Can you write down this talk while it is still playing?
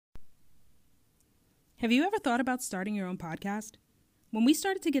Have you ever thought about starting your own podcast? When we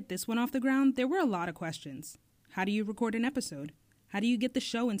started to get this one off the ground, there were a lot of questions. How do you record an episode? How do you get the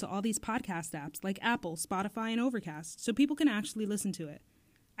show into all these podcast apps like Apple, Spotify, and Overcast so people can actually listen to it?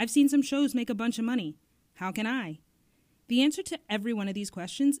 I've seen some shows make a bunch of money. How can I? The answer to every one of these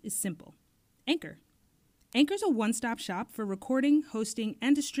questions is simple. Anchor. Anchor's a one-stop shop for recording, hosting,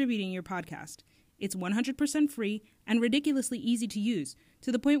 and distributing your podcast. It's 100% free and ridiculously easy to use,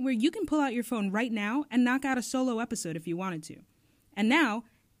 to the point where you can pull out your phone right now and knock out a solo episode if you wanted to. And now,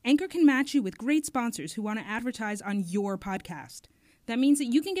 Anchor can match you with great sponsors who want to advertise on your podcast. That means that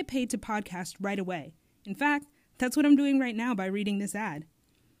you can get paid to podcast right away. In fact, that's what I'm doing right now by reading this ad.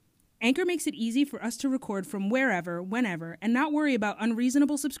 Anchor makes it easy for us to record from wherever, whenever, and not worry about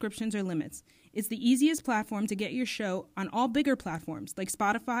unreasonable subscriptions or limits. It's the easiest platform to get your show on all bigger platforms like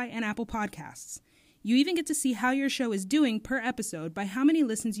Spotify and Apple Podcasts. You even get to see how your show is doing per episode by how many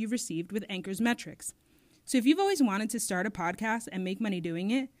listens you've received with Anchor's metrics. So if you've always wanted to start a podcast and make money doing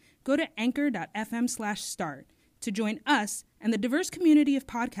it, go to anchor.fm/start to join us and the diverse community of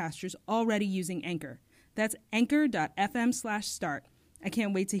podcasters already using Anchor. That's anchor.fm/start. I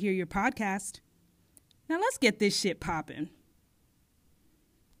can't wait to hear your podcast. Now let's get this shit poppin'.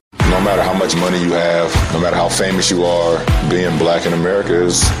 No matter how much money you have, no matter how famous you are, being black in America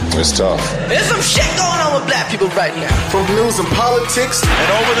is tough. There's some shit going on with black people right now. From news and politics,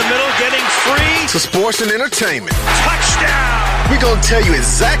 and over the middle, getting free, to sports and entertainment. Touchdown! We're gonna tell you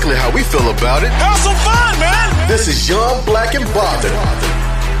exactly how we feel about it. Have some fun, man! This is Young, Black, and Bothered.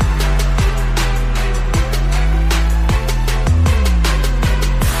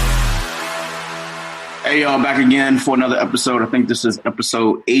 Hey, y'all, back again for another episode. I think this is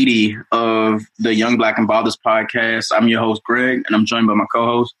episode 80 of the Young, Black, and Bothers podcast. I'm your host, Greg, and I'm joined by my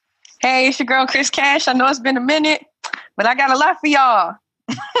co-host. Hey, it's your girl, Chris Cash. I know it's been a minute, but I got a lot for y'all.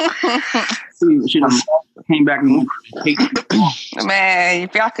 She done came back and man,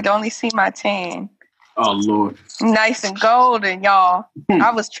 if y'all could only see my tan. Oh, Lord. Nice and golden, y'all.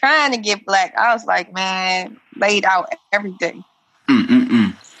 I was trying to get black. I was like, man, laid out every day.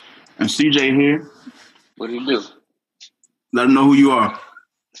 And CJ here. What do you do? Let them know who you are.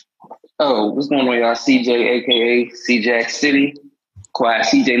 Oh, what's going on, y'all? CJ, a.k.a. CJack City. Quiet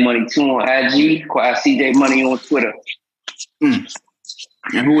CJ Money 2 on IG. Quiet CJ Money on Twitter. And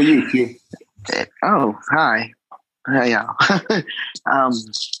who are you, Q? Oh, hi. Hi, y'all.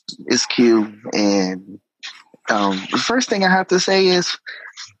 It's Q. And the first thing I have to say is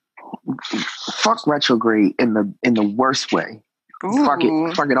fuck retrograde in the worst way. Ooh.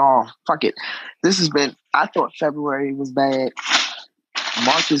 Fuck it all. Fuck it. This has been, I thought February was bad.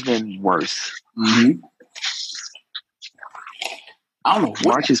 March has been worse. Mm-hmm. I don't know.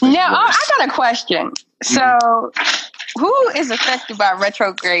 March has been worse. I got a question. So, who is affected by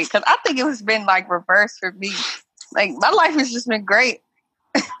retrograde? Because I think it has been like reverse for me. Like, my life has just been great.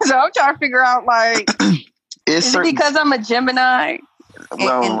 So, I'm trying to figure out, like, is it because I'm a Gemini?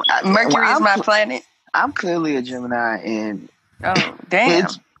 Well, and Mercury is my planet? I'm clearly a Gemini, and oh, damn.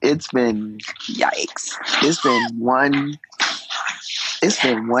 It's been yikes. It's been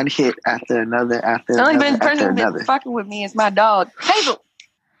one hit after another The only person that's been fucking with me is my dog, Hazel.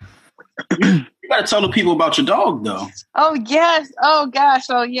 You gotta tell the people about your dog, though. Oh, yes. Oh,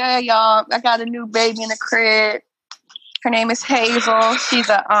 gosh. Oh, yeah, y'all. I got a new baby in the crib. Her name is Hazel. She's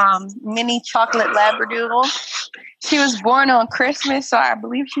a mini chocolate Labradoodle. She was born on Christmas, so I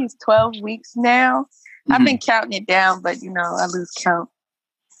believe she's 12 weeks now. Mm-hmm. I've been counting it down, but, I lose count.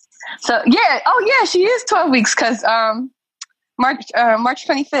 So, yeah. Oh, yeah, she is 12 weeks because March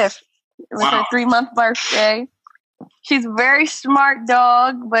 25th was her 3-month birthday. She's a very smart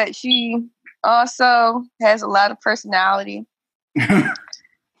dog, but she also has a lot of personality. I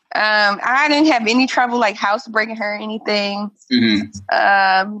didn't have any trouble like housebreaking her or anything.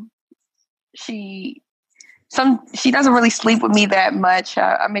 Mm-hmm. She doesn't really sleep with me that much.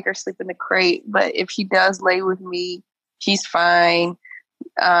 I make her sleep in the crate, but if she does lay with me, she's fine.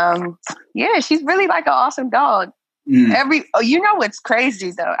 Yeah, she's really like an awesome dog. You know what's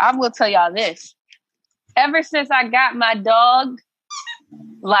crazy though? I will tell y'all this. Ever since I got my dog,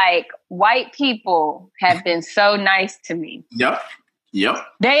 like white people have been so nice to me. Yep.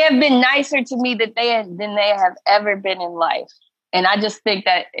 They have been nicer to me than they have ever been in life. And I just think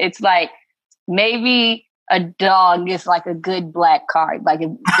that it's like maybe a dog is like a good black card. Like if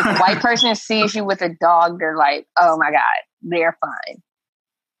a white person sees you with a dog, they're like, oh my God, they're fine.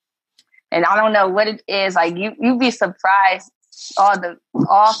 And I don't know what it is. Like you'd be surprised all the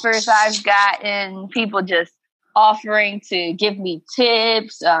offers I've gotten, people just offering to give me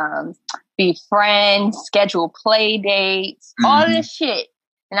tips, be friends, schedule play dates, all this shit.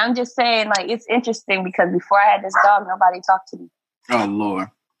 And I'm just saying, like, it's interesting because before I had this dog, nobody talked to me. Oh, Lord.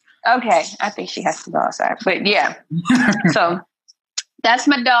 Okay, I think she has to go outside. But yeah, so that's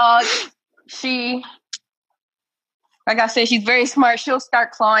my dog. She, like I said, she's very smart. She'll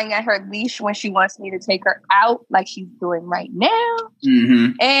start clawing at her leash when she wants me to take her out, like she's doing right now,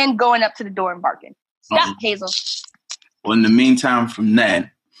 and going up to the door and barking. Stop, Hazel. Well, in the meantime, from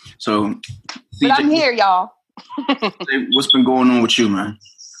that, so CJ, but I'm here, y'all. What's been going on with you, man?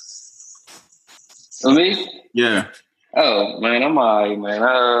 For me? Yeah. Oh, man, I'm all right,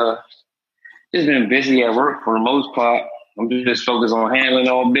 man. Just been busy at work for the most part. I'm just focused on handling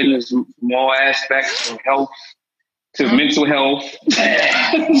all business from all aspects, from health to mental health,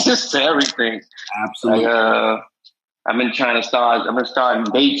 just to everything. Absolutely. Like, I've been starting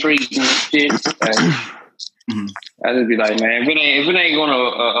day trading and shit. Like, I just be like, man, if it ain't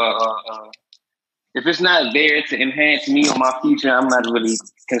gonna, if it's not there to enhance me or my future, I'm not really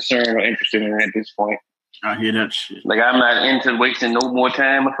concerned or interested in it at this point. I hear that shit. Like, I'm not into wasting no more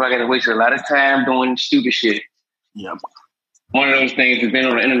time. I feel like I waste a lot of time doing stupid shit. Yep. One of those things has been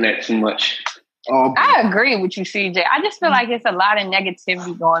on the internet too much. Oh, I agree with you, CJ. I just feel like it's a lot of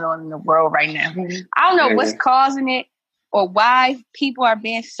negativity going on in the world right now. I don't know what's causing it or why people are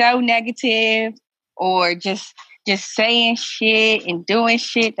being so negative or just saying shit and doing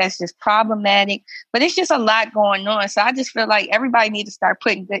shit that's just problematic. But it's just a lot going on. So I just feel like everybody needs to start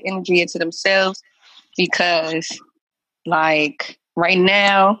putting good energy into themselves because, like, right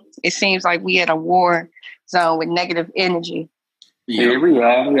now, it seems like we at a war zone with negative energy. Yeah, we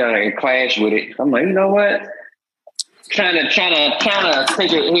are in clash with it. I'm like, you know what? Trying to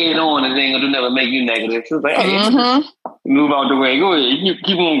take it head on and then it'll never make you negative. So it's like, hey, move out the way. Go ahead. You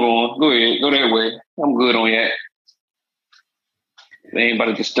keep on going. Go ahead. Go that way. I'm good on that. They ain't about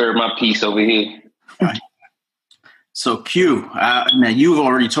to disturb my peace over here. Right. So Q, now you've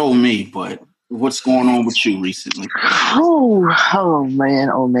already told me, but what's going on with you recently? Oh man.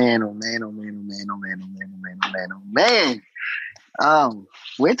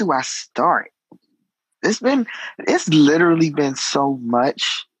 Where do I start? It's literally been so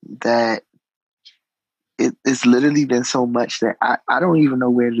much that it's literally been so much that I don't even know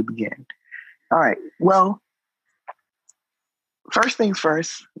where to begin. All right. Well, first things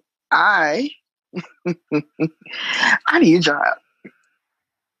first, I need a job.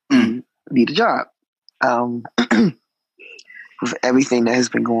 Need a job. With everything that has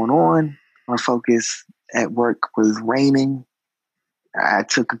been going on, my focus at work was waning. I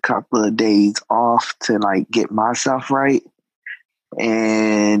took a couple of days off to get myself right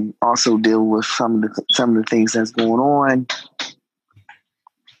and also deal with some of the things that's going on.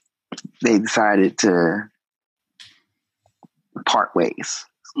 They decided to part ways.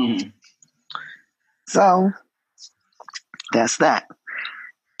 So that's that.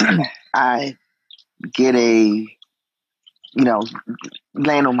 I get land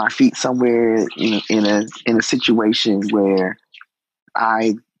on my feet somewhere in a situation where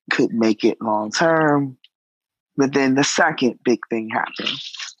I could make it long term. But then the second big thing happened.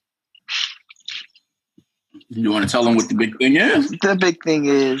 You want to tell them what the big thing is? The big thing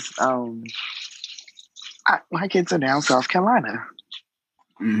is my kids are now in South Carolina.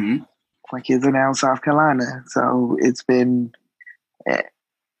 My kids are now in South Carolina. So it's been,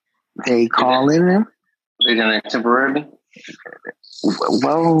 they calling them. They're doing it temporarily?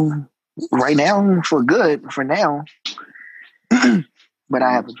 Well, right now, for good, for now. But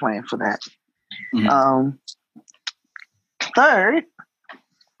I have a plan for that. Third.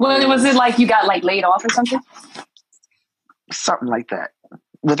 Well, was it like you got laid off or something? Something like that.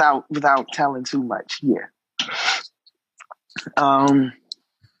 Without telling too much, yeah.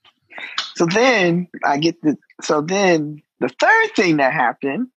 So then the third thing that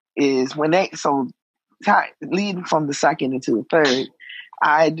happened is leading from the second into the third,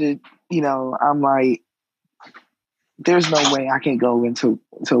 I did, I'm like, there's no way I can go into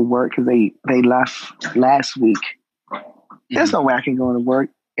work because they left last week. There's no way I can go into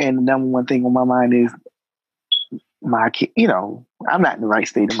work. And the number one thing on my mind is my kid, I'm not in the right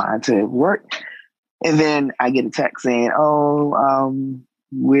state of mind to work. And then I get a text saying,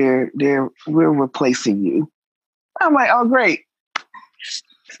 we're replacing you. I'm like, oh, great.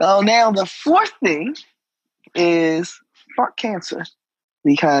 So now the fourth thing is fuck cancer.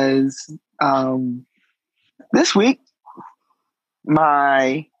 Because this week,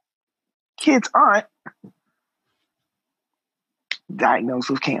 my kid's aunt diagnosed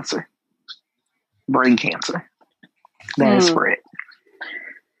with cancer, brain cancer that is spread.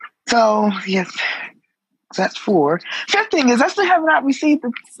 So, yes, that's 4. Fifth thing is I still have not received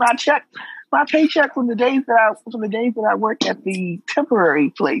my check my paycheck from the days that I work at the temporary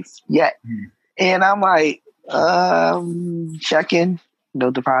place yet. And I'm like, checking,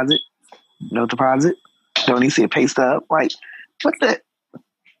 no deposit. Don't even see a pay stub. Like, what the?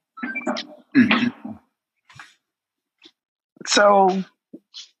 So,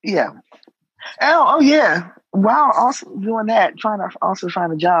 yeah. Oh, yeah. While also doing that, trying to also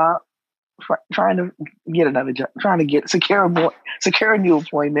find a job, trying to get another job, trying to secure a new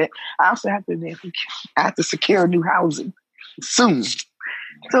employment. I also have to secure new housing soon.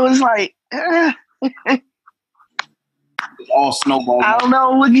 So it's like, all snowballs. I don't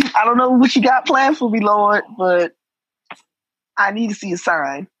know what you got planned for me, Lord, but I need to see a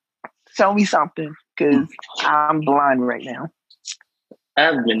sign. Show me something, because I'm blind right now.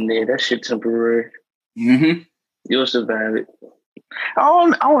 I've been there. That shit temporary. Mm-hmm. You'll survive it.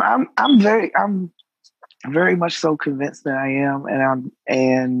 I'm very much so convinced that I am,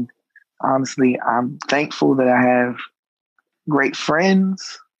 and honestly, I'm thankful that I have great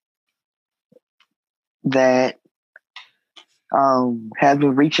friends that have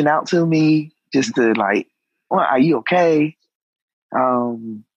been reaching out to me just to like, well, are you okay?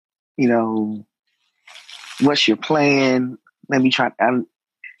 What's your plan? Let me try.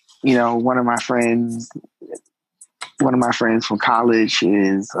 One of my friends from college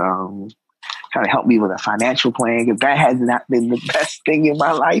is trying to help me with a financial plan, because that has not been the best thing in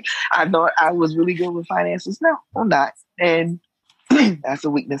my life. I thought I was really good with finances. No, I'm not. And that's a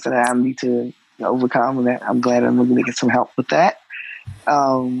weakness that I need to overcome, and that I'm glad I'm going to get some help with that.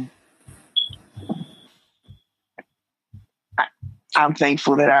 I'm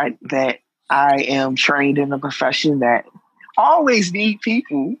thankful that I am trained in a profession that always need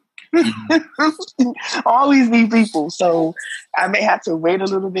people. Always need people. So I may have to wait a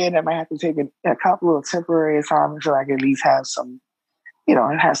little bit. I might have to take a couple of temporary assignments so I can at least have some,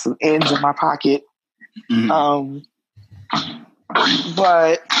 have some ends in my pocket. Mm-hmm.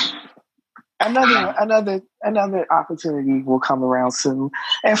 But another opportunity will come around soon.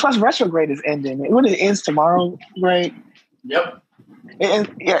 And plus, retrograde is ending. When it ends tomorrow, right? Yep.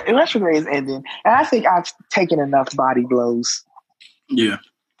 Retrograde is ending, and I think I've taken enough body blows. Yeah.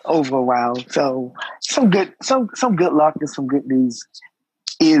 Over a while, so some good luck and some good news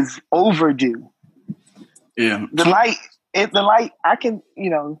is overdue. Yeah. The light. I can,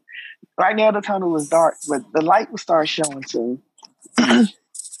 right now the tunnel is dark, but the light will start showing soon. It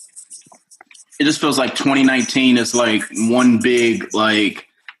just feels like 2019 is like one big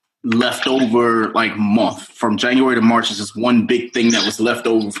leftover month. From January to March is just one big thing that was left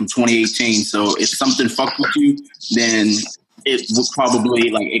over from 2018. So if something fucked with you, then it would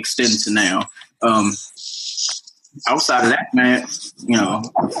probably extend to now. Outside of that, man,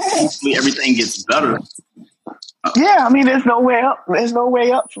 hopefully everything gets better. Yeah, I mean, there's no way up. There's no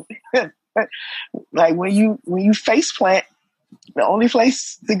way up. Like when you face plant, the only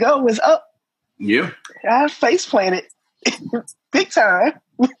place to go is up. Yeah, I face planted big time.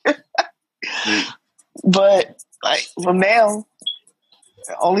 But from now,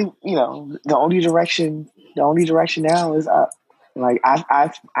 the only direction now is up.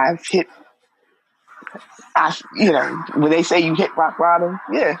 I've hit. When they say you hit rock bottom,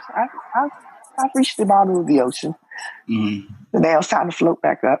 yeah, I've reached the bottom of the ocean. Mm-hmm. And now it's time to float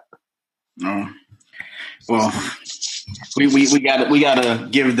back up. Well, we gotta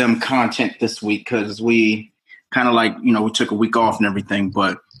give them content this week, because we kind of we took a week off and everything,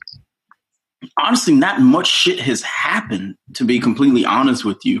 but honestly, not much shit has happened, to be completely honest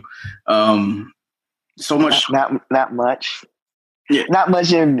with you. So much, not much. Yeah. Not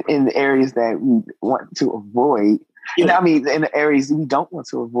much in the areas that we want to avoid. Yeah. I mean, in the areas we don't want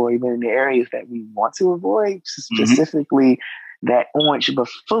to avoid, but in the areas that we want to avoid, specifically that orange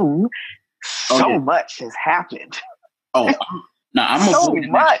buffoon, much has happened. Oh, no,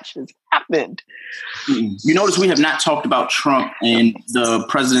 much has happened. You notice we have not talked about Trump and the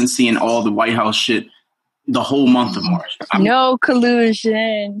presidency and all the White House shit the whole month of March. No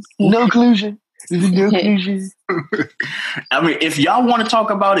collusion. No collusion. I mean, if y'all want to talk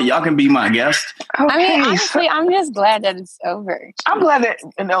about it, y'all can be my guest. Okay. I mean, honestly, I'm just glad that it's over. I'm glad that,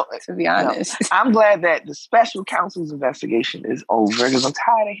 to be honest, I'm glad that the special counsel's investigation is over, because I'm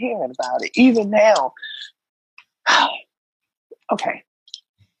tired of hearing about it. Even now. Okay.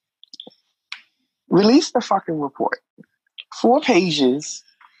 Release the fucking report. 4 pages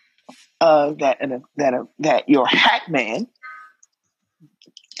that your hack man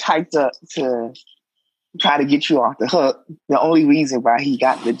typed up to try to get you off the hook. The only reason why he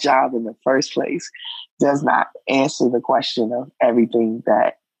got the job in the first place does not answer the question of everything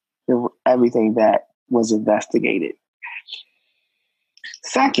that was investigated.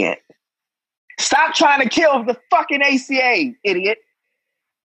 Second, Stop trying to kill the fucking ACA, idiot.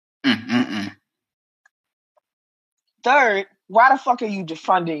 Third, why the fuck are you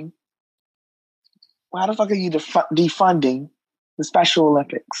defunding? Why the fuck are you defunding the Special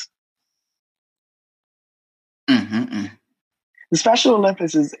Olympics? The Special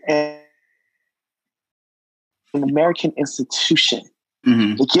Olympics is an American institution.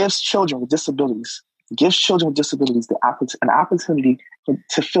 It gives children with disabilities an opportunity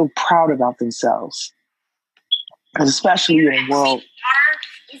to feel proud about themselves, and especially in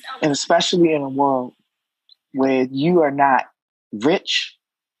a world where you are not rich,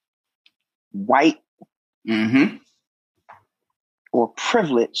 white, or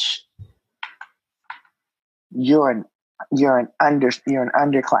privileged. You're an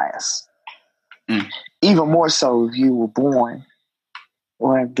underclass. Even more so if you were born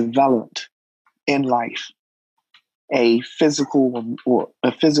or have developed in life a physical or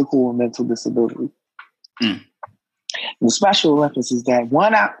mental disability. The Special Olympics is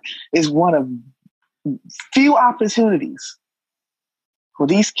one of few opportunities for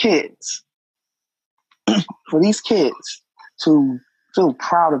these kids to feel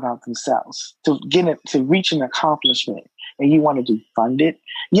proud about themselves, to reach an accomplishment, and you want to defund it.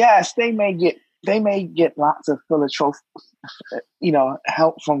 Yes, they may get lots of philanthropic,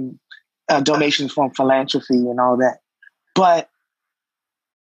 help from donations from philanthropy and all that, but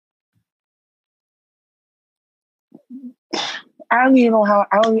I don't even know how.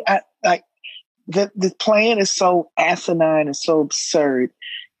 The plan is so asinine and so absurd.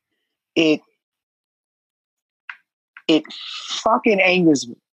 It fucking angers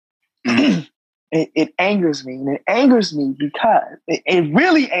me. It angers me, and it angers me because it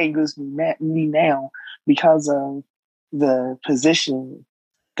really angers me now because of the position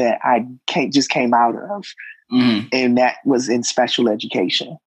that I just came out of, and that was in special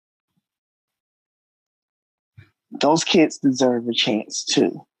education. Those kids deserve a chance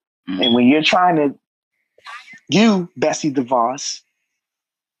too. And when you're you, Bessie DeVos,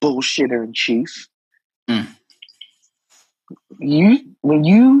 bullshitter in chief, when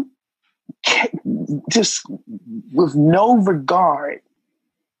you just with no regard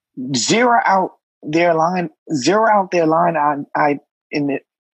zero out their line in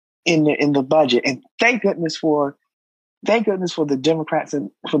the budget, and thank goodness for the Democrats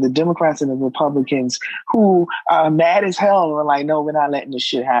and the Republicans who are mad as hell and are like, no, we're not letting this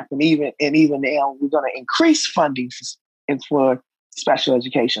shit happen. Even now, we're going to increase funding for special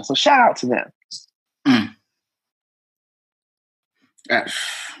education. So shout out to them.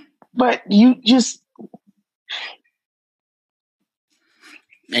 But you just,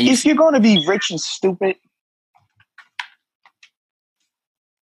 if you're going to be rich and stupid,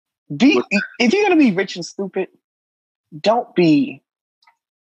 don't be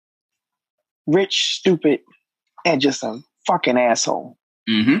rich, stupid, and just a fucking asshole.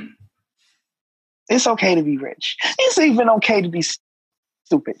 It's okay to be rich. It's even okay to be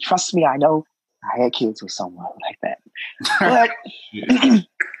stupid. Trust me, I know. I had kids with someone like that.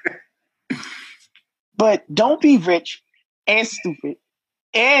 But don't be rich and stupid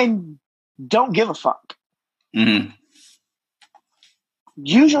and don't give a fuck. Use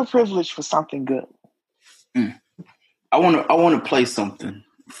your privilege for something good. I want to play something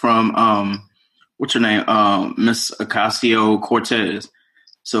from what's her name, Miss Ocasio-Cortez.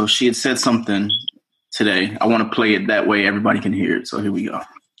 So she had said something today. I want to play it that way everybody can hear it. So here we go.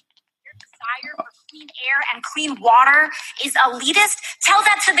 Desire for clean air and clean water is elitist. Tell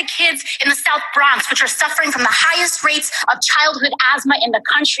that to the kids in the South Bronx, which are suffering from the highest rates of childhood asthma in the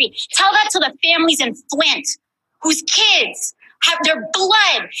country. Tell that to the families in Flint whose kids have their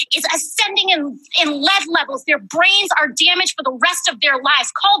blood is ascending in lead levels. Their brains are damaged for the rest of their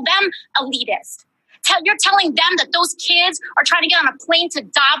lives. Call them elitist. You're telling them that those kids are trying to get on a plane to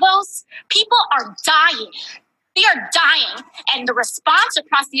Davos? People are dying. They are dying. And the response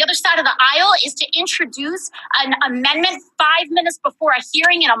across the other side of the aisle is to introduce an amendment 5 minutes before a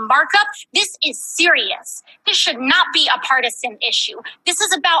hearing and a markup. This is serious. This should not be a partisan issue. This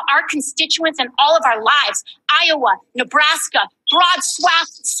is about our constituents and all of our lives. Iowa, Nebraska, broad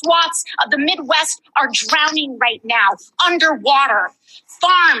swaths of the Midwest are drowning right now, underwater.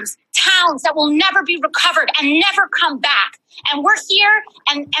 Farms, towns that will never be recovered and never come back. And we're here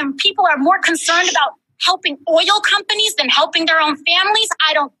and people are more concerned about helping oil companies than helping their own families.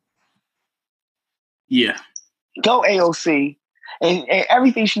 Yeah. Go AOC. And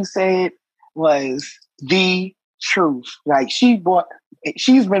everything she said was the truth. Like she's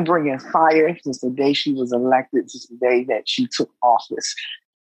been bringing fire since the day she was elected, since the day that she took office.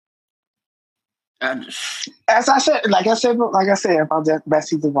 As I said about that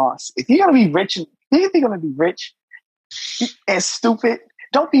Betsy DeVos, if you're gonna be rich, if you're gonna be rich and stupid,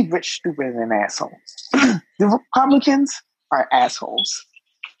 don't be rich, stupid, and an asshole. The Republicans are assholes.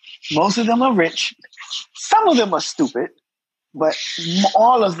 Most of them are rich. Some of them are stupid, but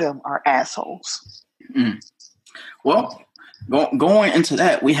all of them are assholes. Well, going into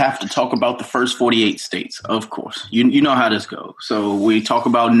that, we have to talk about the first 48 states, of course. You know how this goes. So we talk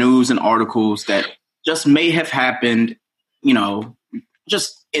about news and articles that just may have happened,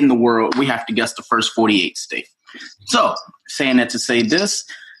 just in the world. We have to guess the first 48 states. So, saying that to say this,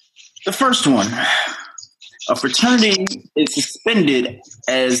 the first one, a fraternity is suspended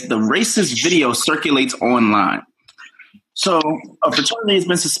as the racist video circulates online. So, a fraternity has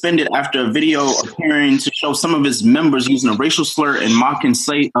been suspended after a video appearing to show some of its members using a racial slur and mocking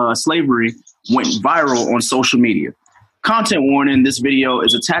slavery went viral on social media. Content warning, this video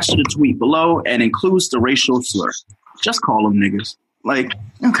is attached to the tweet below and includes the racial slur. Just call them niggas.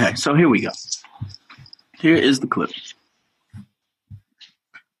 Okay, so here we go. Here is the clip. Take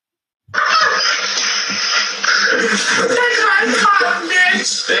my cock,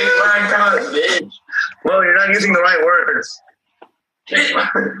 bitch. Take my cock, bitch. Well, you're not using the right words. Take my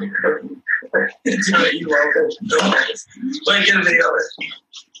you welcome. Play get a video of it.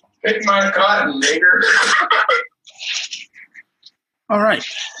 Take my cotton, nigger. All right.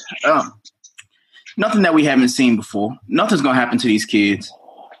 Nothing that we haven't seen before. Nothing's gonna happen to these kids.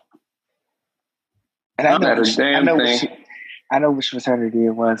 And I know which fraternity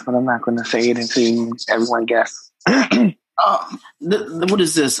it was, but I'm not going to say it until everyone guess. What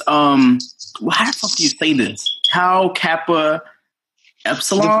is this? How the fuck do you say this? Tau Kappa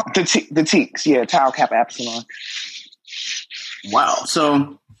Epsilon? The Teeks, yeah, Tau Kappa Epsilon. Wow.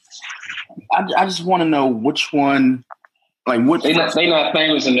 So I just want to know which one. What they not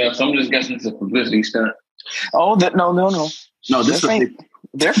famous enough, so I'm just guessing it's a publicity stunt. Oh, no. No,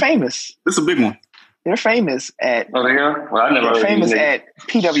 they're famous. This is a big one. They're famous at. Oh, they are? Well, I never. They're famous at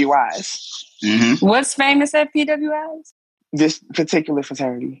PWIs. Mm-hmm. What's famous at PWIs? This particular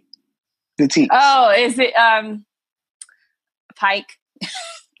fraternity, the Teeks. Oh, is it Pike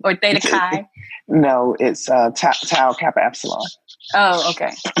or Theta Chi? No, it's Tau Kappa Epsilon. Oh,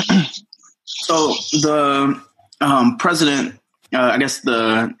 okay. So the president, I guess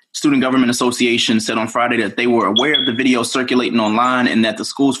the Student Government Association said on Friday that they were aware of the video circulating online and that the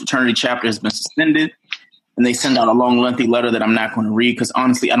school's fraternity chapter has been suspended. And they send out a long, lengthy letter that I'm not going to read because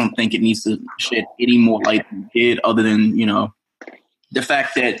honestly, I don't think it needs to shed any more light than it did, other than, the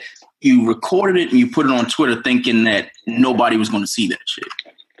fact that you recorded it and you put it on Twitter thinking that nobody was going to see that shit.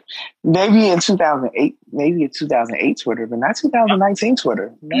 Maybe in 2008, Twitter, but not 2019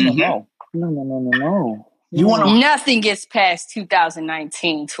 Twitter. No. Nothing gets past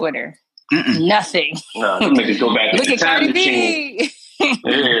 2019 Twitter. Nothing. No, them niggas go back. Look at Cardi B.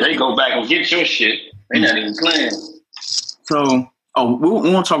 Yeah, they go back and get your shit. They not even playing. So, we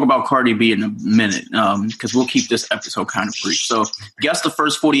won't talk about Cardi B in a minute because we'll keep this episode kind of brief. So, guess the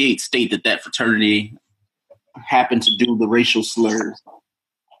first 48 state that fraternity happened to do the racial slurs.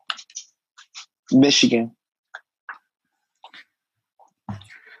 Michigan.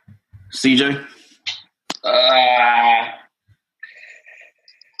 CJ?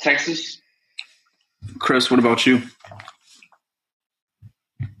 Texas. Chris, what about you?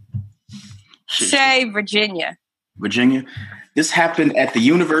 Say Virginia. Virginia. This happened at the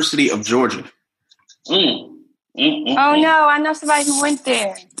University of Georgia. Oh no, I know somebody who went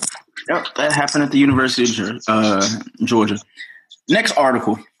there. Yep, that happened at the University of Georgia. Next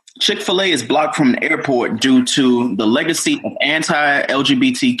article. Chick-fil-A is blocked from an airport due to the legacy of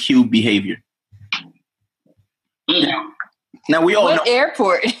anti-LGBTQ behavior. Now we all know. What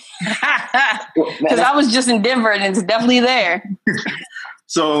airport? Because I was just in Denver and it's definitely there.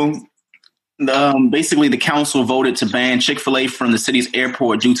 So basically the council voted to ban Chick-fil-A from the city's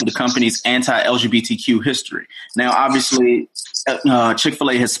airport due to the company's anti-LGBTQ history. Now, obviously,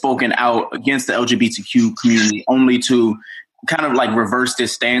 Chick-fil-A has spoken out against the LGBTQ community only to kind of reverse their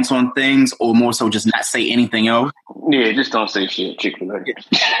stance on things, or more so just not say anything else. Yeah, just don't say shit, Chick-fil-A.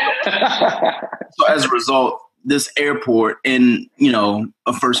 So as a result, this airport in,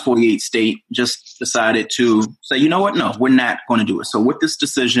 a first 48 state just decided to say, you know what? No, we're not going to do it. So with this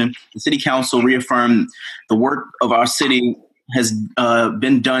decision, the city council reaffirmed the work of our city has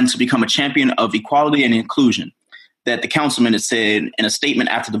been done to become a champion of equality and inclusion that the councilman had said in a statement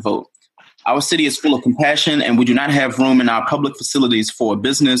after the vote. Our city is full of compassion, and we do not have room in our public facilities for a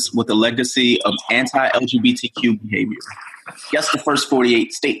business with a legacy of anti-LGBTQ behavior. Guess the first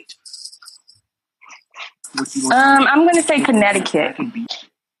 48 state. I'm going to say Connecticut.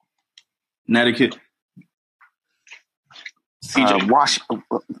 Connecticut. CJ.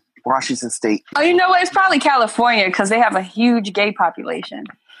 Washington State. Oh, you know what? It's probably California because they have a huge gay population.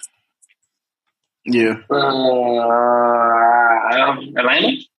 Yeah.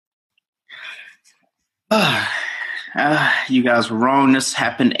 Atlanta? You guys were wrong. This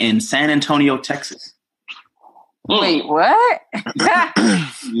happened in San Antonio, Texas. Wait, what?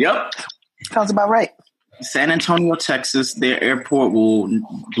 Yep. Sounds about right. San Antonio, Texas, their airport will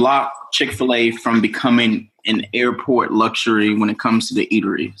block Chick-fil-A from becoming an airport luxury when it comes to the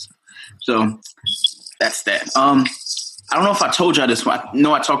eateries. So that's that. I don't know if I told y'all this. I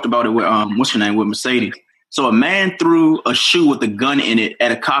know I talked about it with what's her name, with Mercedes. So a man threw a shoe with a gun in it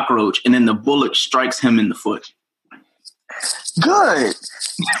at a cockroach, and then the bullet strikes him in the foot. Good.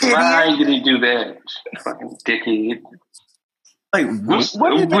 Why did he do that? Fucking dickhead. Like,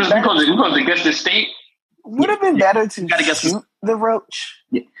 we're going to guess the state. Would have been better to shoot the roach.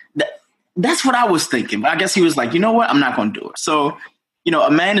 Yeah, that's what I was thinking. But I guess he was like, you know what? I'm not going to do it. So,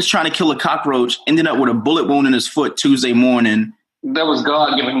 a man is trying to kill a cockroach, ended up with a bullet wound in his foot Tuesday morning. That was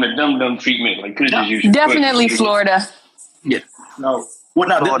God giving him the dumb treatment. Like, definitely Florida. Yeah. No. What?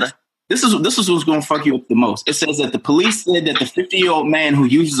 Well, Florida. This is what's going to fuck you up the most. It says that the police said that the 50-year-old man who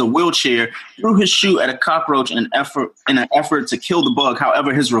uses a wheelchair threw his shoe at a cockroach in an effort to kill the bug.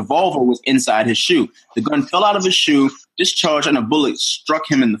 However, his revolver was inside his shoe. The gun fell out of his shoe, discharged, and a bullet struck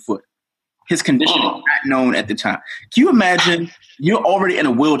him in the foot. His condition was not known at the time. Can you imagine? You're already in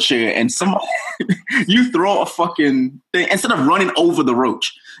a wheelchair and you throw a fucking thing. Instead of running over the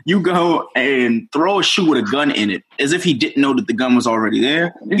roach, you go and throw a shoe with a gun in it as if he didn't know that the gun was already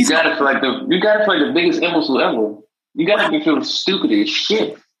there. You gotta feel like the biggest imbecile ever. You gotta feel stupid as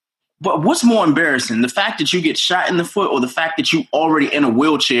shit. But what's more embarrassing, the fact that you get shot in the foot or the fact that you already in a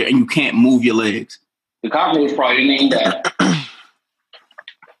wheelchair and you can't move your legs? The cockroach probably didn't mean that.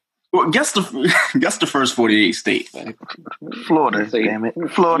 Well, guess the first 48 state. Florida, damn it.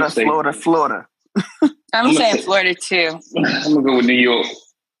 Florida. I'm saying Florida too. I'm gonna go with New York.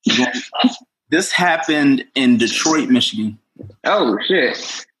 This happened in Detroit, Michigan. Oh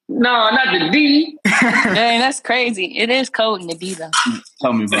shit! No, not the D. Dang, that's crazy. It is cold in the D though.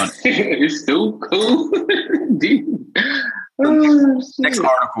 Tell me about it. It's still cold. D. Next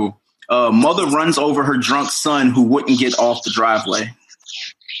article. Mother runs over her drunk son who wouldn't get off the driveway.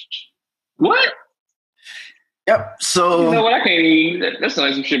 What? Yep. So you know what? I can't even. That's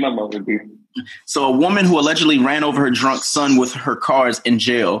not some shit my mom would do. So a woman who allegedly ran over her drunk son with her car is in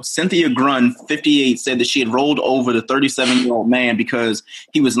jail. Cynthia Grun, 58, said that she had rolled over the 37-year-old man because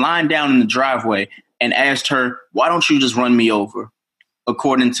he was lying down in the driveway and asked her, "Why don't you just run me over?"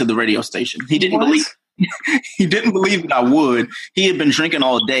 According to the radio station, he didn't believe. He didn't believe that I would. He had been drinking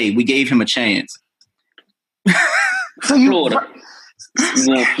all day. We gave him a chance. So you. Florida.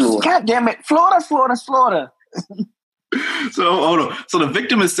 God damn it. Florida. So, hold on. So the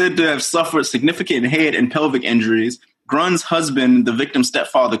victim is said to have suffered significant head and pelvic injuries. Grun's husband, the victim's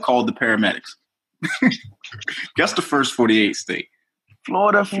stepfather, called the paramedics. Guess the first 48 state.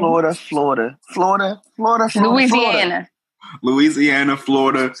 Florida. Louisiana,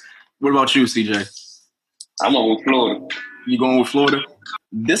 Florida. What about you, CJ? I'm going with Florida. You going with Florida?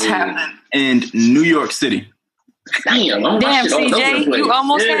 This happened in New York City. Damn, CJ, you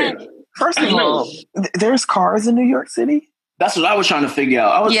almost had. First of all, there's cars in New York City. That's what I was trying to figure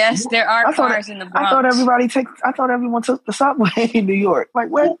out. Yes, there are cars in the Bronx. I thought everyone took the subway in New York. Like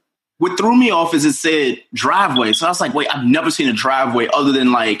what? What threw me off is it said driveway. So I was like, wait, I've never seen a driveway other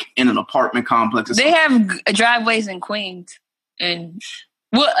than like in an apartment complex. They have driveways in Queens and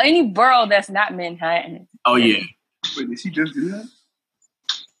any borough that's not Manhattan. Oh yeah. Wait, did she just do that?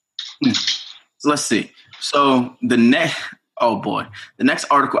 So let's see. So the next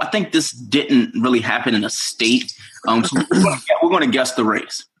article, I think this didn't really happen in a state. So we're going to guess the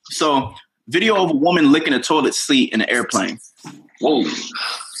race. So video of a woman licking a toilet seat in an airplane. Whoa.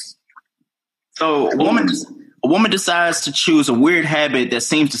 So a woman decides to choose a weird habit that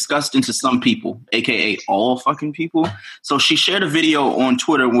seems disgusting to some people, aka all fucking people. So she shared a video on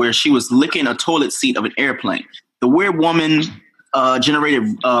Twitter where she was licking a toilet seat of an airplane. The weird woman generated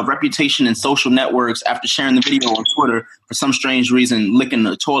reputation in social networks after sharing the video on Twitter for some strange reason, licking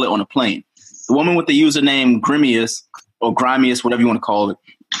the toilet on a plane. The woman with the username Grimius, or Grimius, whatever you want to call it,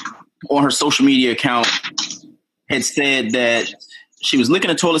 on her social media account had said that she was licking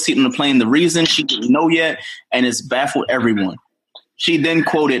a toilet seat on the plane. The reason she didn't know yet, and it's baffled everyone. She then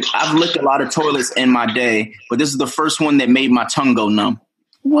quoted, "I've licked a lot of toilets in my day, but this is the first one that made my tongue go numb."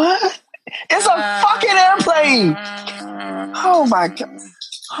 What? It's a fucking airplane. Oh my God.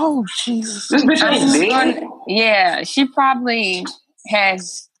 Oh Jesus. This bitch ain't dead. Yeah, she probably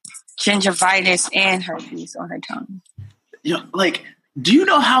has gingivitis and herpes on her tongue. Yeah, like, do you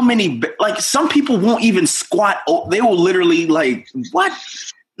know how many? Like, some people won't even squat. They will literally like what?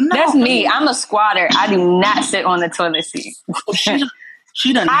 No. That's me. I'm a squatter. I do not sit on the toilet seat.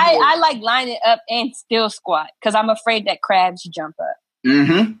 She done. I like line it up and still squat because I'm afraid that crabs jump up.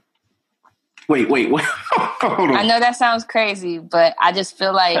 Mm-hmm. Wait. Hold on. I know that sounds crazy, but I just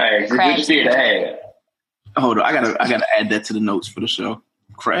feel like crabs. Hold on, I gotta add that to the notes for the show.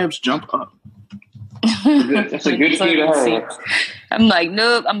 Crabs jump up. That's a good thing to have. I'm like,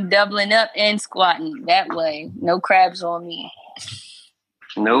 nope. I'm doubling up and squatting that way. No crabs on me.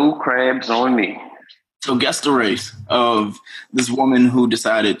 No crabs on me. So guess the race of this woman who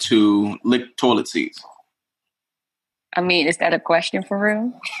decided to lick toilet seats. I mean, is that a question for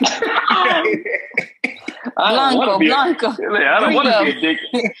real? Blanco. I don't want to be a dick.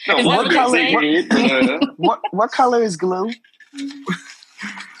 What color is glue?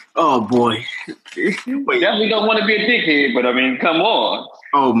 Oh boy. Wait, definitely don't want to be a dickhead, but I mean, come on.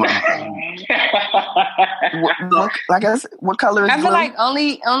 Oh my. What color is glue? I feel like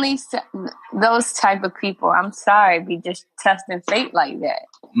only those type of people, I'm sorry, be just testing fate like that.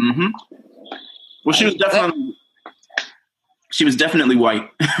 Mm-hmm. Well, she was definitely white.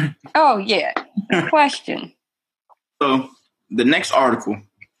 Oh yeah. Question. So the next article.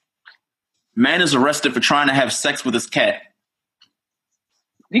 Man is arrested for trying to have sex with his cat.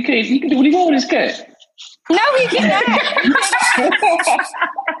 He can do what he want with his cat. No, he cannot.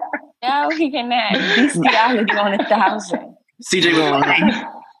 No, he cannot. Bestiality on 1,000.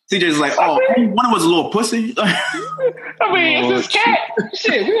 CJ's like, oh, one of us a little pussy. I mean, it's his cat.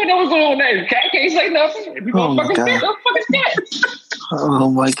 Shit, we don't know what's going on there. His cat can't say nothing. If you gonna fuck his cat, don't fuck his cat. Oh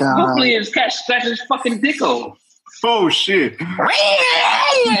my God. Hopefully his cat scratches his fucking dick hole. Oh shit.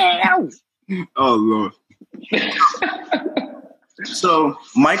 Oh Lord. So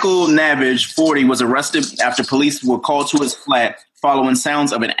Michael Navage, 40, was arrested after police were called to his flat following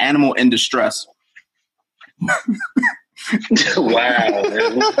sounds of an animal in distress. Wow.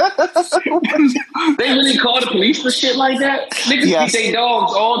 They really call the police for shit like that? Niggas beat their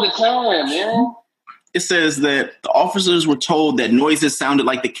dogs all the time, man. It says that the officers were told that noises sounded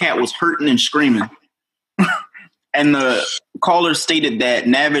like the cat was hurting and screaming. And the caller stated that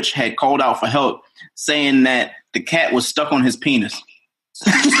Navage had called out for help, saying that the cat was stuck on his penis.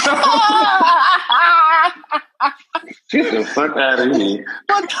 Get the fuck out of here.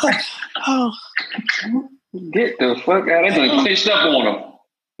 What the? Oh. Get the fuck out of here. They clinched up on him.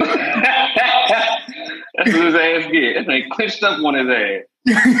 That's what his ass get. They clinched up on his ass.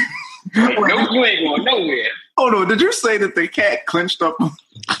 Like, no, you ain't going nowhere. Hold on, did you say that the cat clinched up?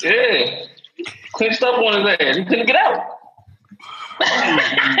 Yeah. Clinched up on his ass. He couldn't get out.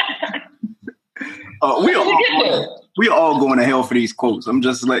 We all going to hell for these quotes. I'm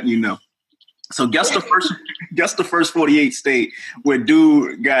just letting you know. So guess the first 48 state where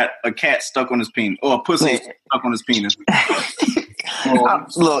dude got a cat stuck on his penis or a pussy stuck on his penis.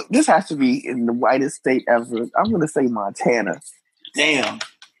 Look, this has to be in the whitest state ever. I'm going to say Montana. Damn,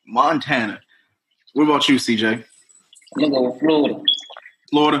 Montana. What about you, CJ? I'm going to go with Florida.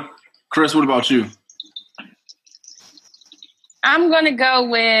 Florida. Chris, what about you? I'm going to go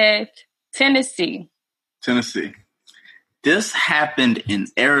with Tennessee. Tennessee. This happened in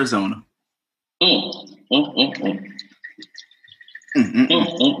Arizona. All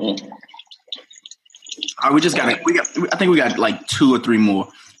right, I think we got like 2 or 3 more.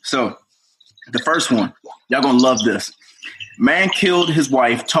 So the first one, y'all gonna love this. Man killed his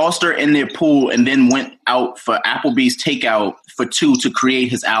wife, tossed her in their pool, and then went out for Applebee's takeout for 2 to create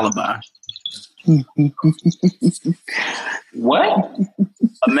his alibi. What?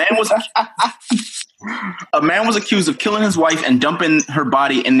 A man was accused of killing his wife and dumping her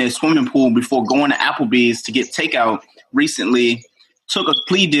body in their swimming pool before going to Applebee's to get takeout. Recently, took a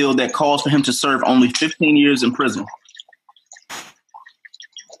plea deal that calls for him to serve only 15 years in prison.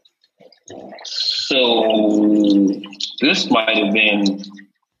 So this might have been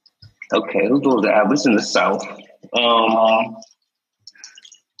okay. Who's doing that? This in the South. I'm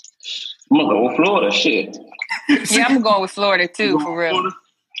gonna go with Florida. Shit. Yeah, I'm going with Florida too, for real.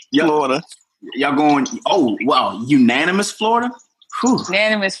 Florida. Y'all going? Oh wow! Unanimous Florida. Whew.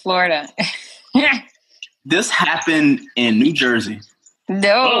 Unanimous Florida. This happened in New Jersey.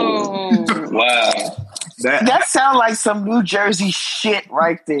 No. Wow. That sounds like some New Jersey shit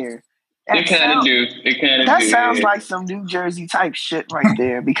right there. It kind of do. That sounds like some New Jersey type shit right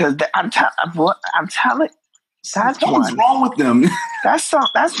there. Because I'm telling. That's what's wrong with them. That's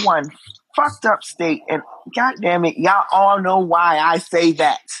one fucked up state, and God damn it, y'all all know why I say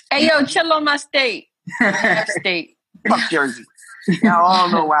that. Hey yo, chill on my state. State. Fuck Jersey. Y'all all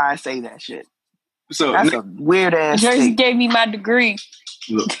know why I say that shit. So that's a weird ass. Jersey gave me my degree.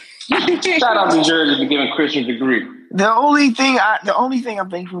 Shout out to Jersey for giving Chris a degree. The only thing I'm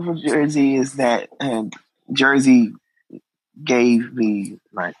thankful for Jersey is that Jersey gave me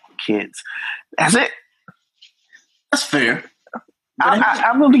my kids. That's it. That's fair.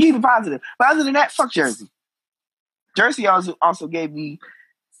 I'm going to keep it positive. But other than that, fuck Jersey. Jersey also gave me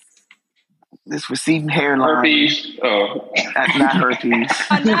this receding hairline. Herpes. Oh. Not herpes.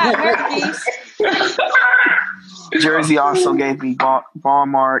 Not herpes. Jersey also gave me ball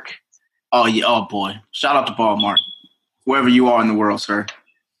mark. Oh yeah, oh boy! Shout out to Ball Mark, wherever you are in the world, sir.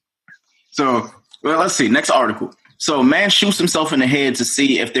 So, well, let's see. Next article. So, man shoots himself in the head to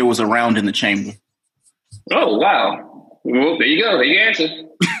see if there was a round in the chamber. Oh wow! Well, there you go. There you answer.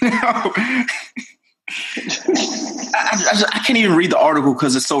 I can't even read the article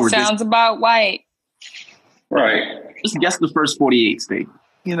because it's so ridiculous. Sounds about white. Right. Just guess the first 48 state.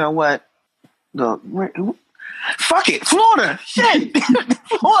 You know what? Fuck it, Florida. Shit,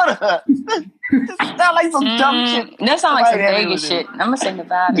 Florida. Sound like some dumb shit. That sounds like some Vegas shit. I'm gonna say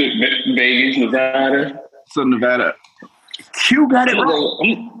Nevada. Vegas, Nevada. So Nevada. Q got it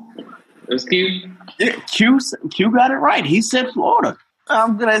right. That's Q. Yeah, Q got it right. He said Florida.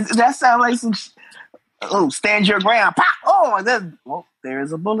 That sounds like some. Stand your ground. Pop. There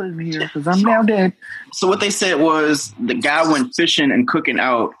is a bullet in here because I'm now dead. So what they said was the guy went fishing and cooking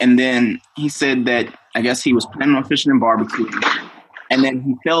out, and then he said that I guess he was planning on fishing and barbecuing, and then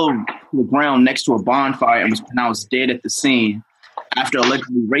he fell to the ground next to a bonfire and was pronounced dead at the scene after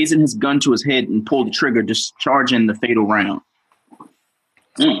allegedly raising his gun to his head and pulled the trigger, discharging the fatal round.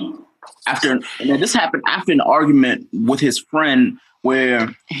 This happened after an argument with his friend where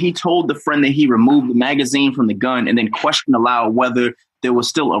he told the friend that he removed the magazine from the gun and then questioned aloud whether there was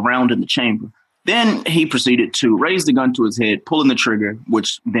still a round in the chamber. Then he proceeded to raise the gun to his head, pulling the trigger,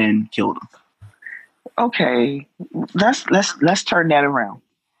 which then killed him. Okay, let's turn that around.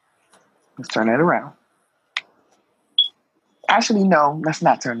 Let's turn that around. Actually, no, let's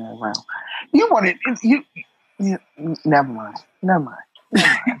not turn that around. You wanted you never mind.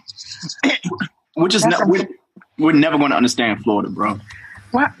 Which is we're never going to understand Florida, bro.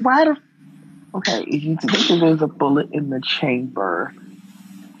 Why okay, if you think there's a bullet in the chamber,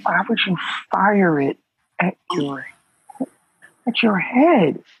 why would you fire it at your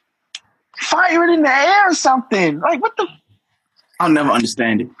head? Fire it in the air or something. Like, what the? I'll never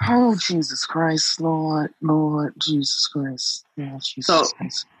understand it. Oh, Jesus Christ, Lord, Jesus Christ. Yeah, Jesus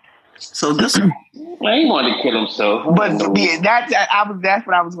Christ. So this, well, he wanted to kill himself. But yeah, that's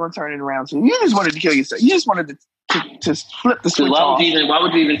what I was going to turn it around to. You just wanted to kill yourself. You just wanted to flip the switch off. Why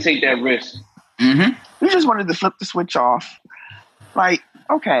would you even take that risk? Mm-hmm. You just wanted to flip the switch off. Like,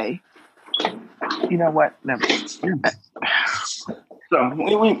 okay, you know what? Never. So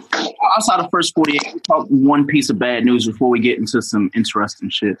we outside the first 48, we talk one piece of bad news before we get into some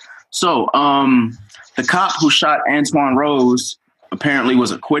interesting shit. So, the cop who shot Antoine Rose apparently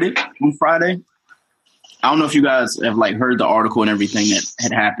was acquitted on Friday. I don't know if you guys have heard the article and everything that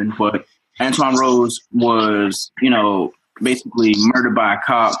had happened, but Antoine Rose was, basically murdered by a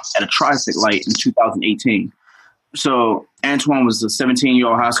cop at a traffic light in 2018. So Antoine was a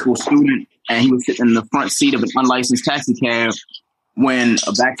 17-year-old high school student, and he was sitting in the front seat of an unlicensed taxi cab when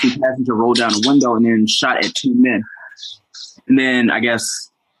a backseat passenger rolled down a window and then shot at two men. And then I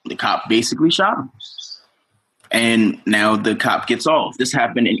guess the cop basically shot him. And now the cop gets off. This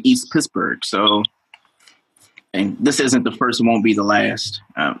happened in East Pittsburgh. So, and this isn't the first, it won't be the last.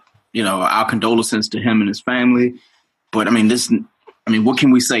 Our condolences to him and his family. But what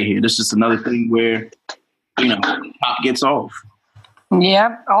can we say here? This is just another thing where, cop gets off.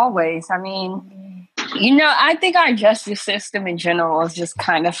 Yep, always. I think our justice system in general is just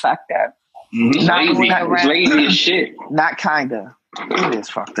kind of fucked up. Mm-hmm. It's lazy as shit. Not kinda. It is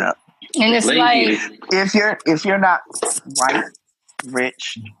fucked up. And it's lazy. If you're not white,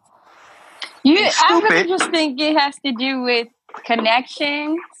 rich, I really just think it has to do with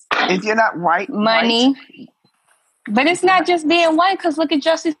connections. If you're not white, money. But it's not just being white, because look at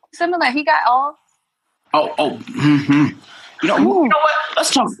Justice Timberlake. He got off. Mm-hmm. You know what?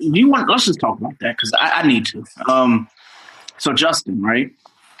 Let's talk. Let's just talk about that because I need to. So Justin, right?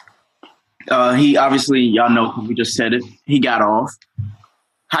 He obviously, y'all know, we just said it. He got off.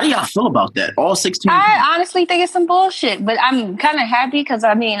 How do y'all feel about that? All 16. I honestly think it's some bullshit, but I'm kind of happy because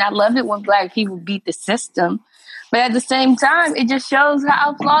I love it when Black people beat the system. But at the same time, it just shows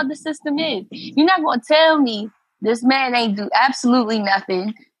how flawed the system is. You're not going to tell me this man ain't do absolutely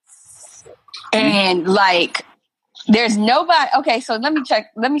nothing. And there's nobody. Okay, so let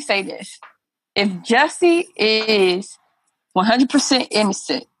me say this. If Jussie is 100%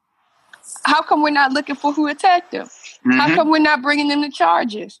 innocent. How come we're not looking for who attacked him? Mm-hmm. How come we're not bringing them to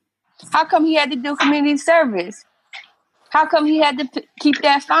charges? How come he had to do community service? How come he had to keep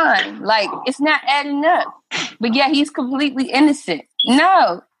that fine? Like, it's not adding up. But yeah, he's completely innocent.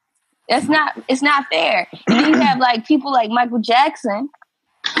 No, it's not fair. And then you have like people like Michael Jackson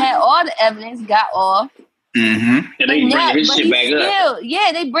had all the evidence, got off. Mm-hmm. And they bring his shit back up.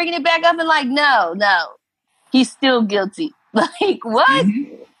 Yeah, they bringing it back up and like, no, he's still guilty. Like, what?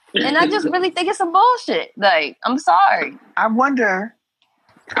 Mm-hmm. And I just really think it's some bullshit. Like, I'm sorry. I wonder,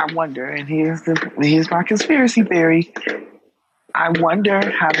 and here's my conspiracy theory. I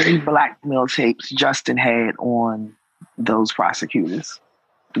wonder how many blackmail tapes Justin had on those prosecutors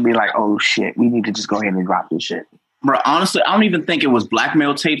to be like, oh shit, we need to just go ahead and drop this shit. Bro, honestly, I don't even think it was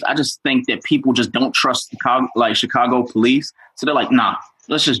blackmail tapes. I just think that people just don't trust Chicago police. So they're like, nah,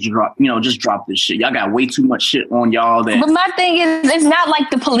 let's just drop this shit. Y'all got way too much shit on y'all. But my thing is, it's not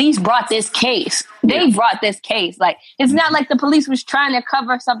like the police brought this case. They brought this case. Like, it's not like the police was trying to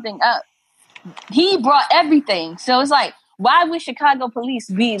cover something up. He brought everything. So it's like, why would Chicago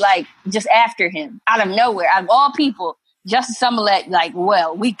police be like just after him out of nowhere? Out of all people, Justice Smollett, like,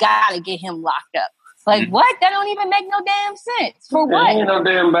 well, we gotta get him locked up. Like, what? That don't even make no damn sense. For what? Ain't no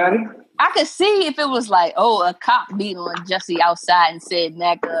damn body. I could see if it was like, oh, a cop beat on Jussie outside and said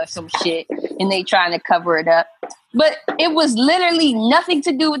MAGA or some shit, and they trying to cover it up. But it was literally nothing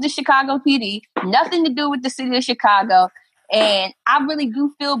to do with the Chicago PD, nothing to do with the city of Chicago. And I really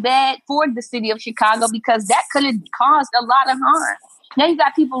do feel bad for the city of Chicago because that could have caused a lot of harm. Now you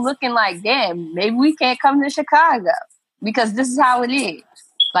got people looking like, damn, maybe we can't come to Chicago because this is how it is.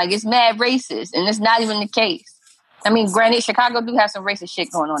 Like, it's mad racist, and it's not even the case. I mean, granted, Chicago do have some racist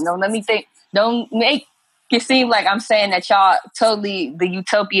shit going on. Don't make it seem like I'm saying that y'all totally the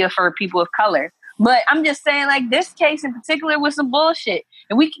utopia for people of color. But I'm just saying, like, this case in particular was some bullshit.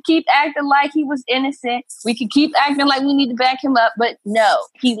 And we could keep acting like he was innocent. We could keep acting like we need to back him up. But no,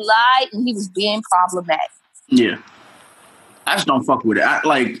 he lied, and he was being problematic. Yeah. I just don't fuck with it.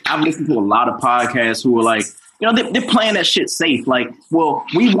 I've listened to a lot of podcasts who are like, they're playing that shit safe. Like, well,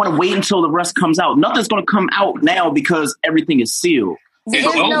 we want to wait until the rest comes out. Nothing's going to come out now because everything is sealed. There's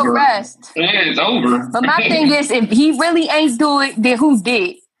no rest. Yeah, it's over. But my thing is, if he really ain't do it, then who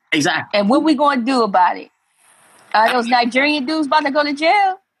did? Exactly. And what we going to do about it? Those Nigerian dudes about to go to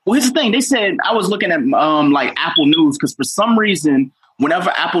jail? Well, here's the thing. They said, I was looking at like Apple News, because for some reason,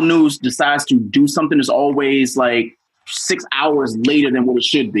 whenever Apple News decides to do something, it's always like 6 hours later than what it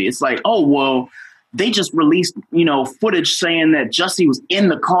should be. It's like, oh, well, they just released, footage saying that Jussie was in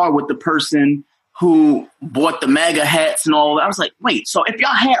the car with the person who bought the MAGA hats and all that. I was like, wait, so if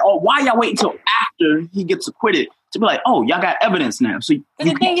y'all had, why y'all wait until after he gets acquitted to be like, oh, y'all got evidence now? So, but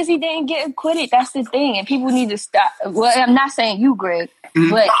the thing is, he didn't get acquitted. That's the thing. And people need to stop. Well, I'm not saying you, Greg,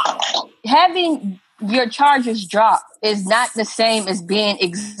 but having your charges dropped is not the same as being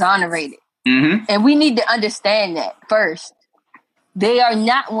exonerated. Mm-hmm. And we need to understand that first. They are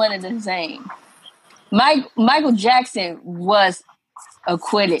not one and the same. Michael Jackson was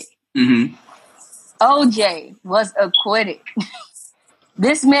acquitted. Mm-hmm. OJ was acquitted.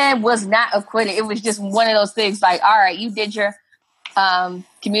 This man was not acquitted. It was just one of those things like, all right, you did your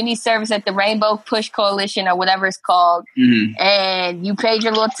community service at the Rainbow Push Coalition or whatever it's called, and you paid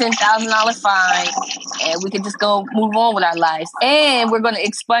your little $10,000 fine, and we could just go move on with our lives. And we're going to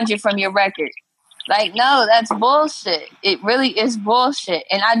expunge it from your record. Like, no, that's bullshit. It really is bullshit.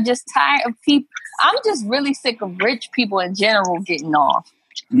 And I'm just tired of people. I'm just really sick of rich people in general getting off.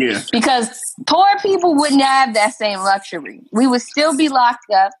 Yeah. Because poor people wouldn't have that same luxury. We would still be locked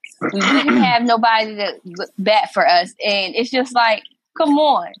up. We wouldn't have nobody to bat for us. And it's just like, come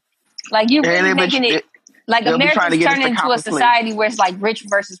on. Like, you're really making it like America's turning into a society where it's like rich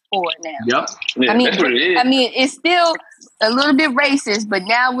versus poor now. Yep. Yeah, that's what it is. I mean, it's still a little bit racist, but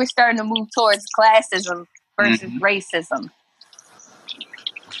now we're starting to move towards classism versus racism.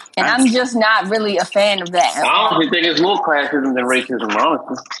 And I'm just not really a fan of that. I honestly think it's more classism than racism,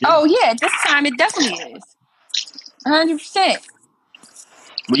 honestly. Oh, yeah. At this time, it definitely is. 100%.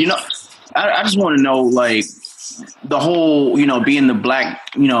 But, I just want to know, like, the whole, being the black,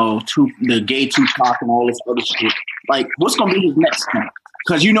 the gay Tupac and all this other shit. Like, what's going to be his next thing?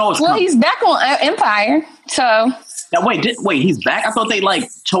 Because it's coming. He's back on Empire, so... Now, wait, he's back? I thought they,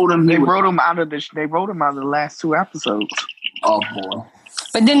 told him... They wrote him out of the last 2 episodes. Oh, boy.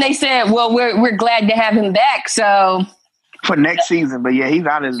 But then they said, well, we're glad to have him back, so... For next season, but yeah, he's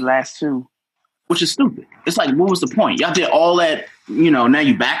out of his last 2. Which is stupid. It's like, what was the point? Y'all did all that, now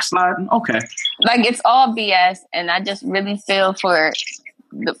you backsliding? Okay. Like, it's all BS, and I just really feel for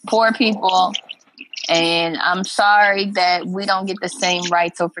the poor people And I'm sorry that we don't get the same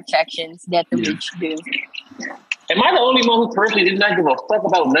rights or protections that the rich do. Am I the only one who personally did not give a fuck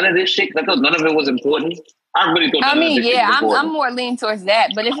about none of this shit? I thought none of it was important. I really thought. I'm more leaning towards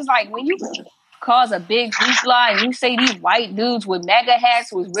that. But it's just like when you cause a big hoopla and you say these white dudes with MAGA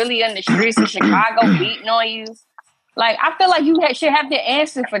hats was really in the streets of Chicago beating on you, like I feel like you should have the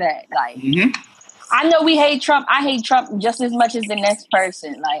answer for that. Like, I know we hate Trump. I hate Trump just as much as the next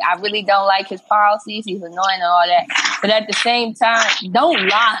person. Like, I really don't like his policies. He's annoying and all that. But at the same time, don't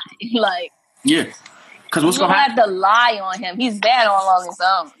lie. Like, because what's you going to happen? have to lie on him. He's bad all on his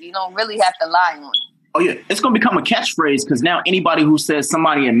own. You don't really have to lie on him. Oh, yeah. It's going to become a catchphrase because now anybody who says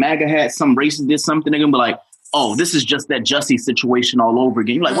somebody in MAGA hat, some racist did something, they're going to be like, oh, this is just that Jussie situation all over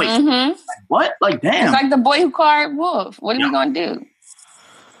again. You're like, wait, like, what? Like, damn. It's like the boy who called Wolf. What are we going to do?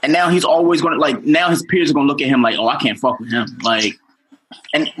 And now he's always going to, like, now his peers are going to look at him like, oh, I can't fuck with him. Like,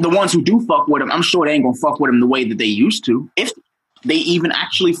 and the ones who do fuck with him, I'm sure they ain't going to fuck with him the way that they used to. If they even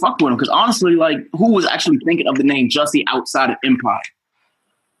actually fuck with him. Because honestly, like, who was actually thinking of the name Jussie outside of Empire?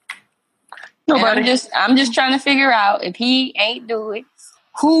 Nobody. I'm just trying to figure out if he ain't do it,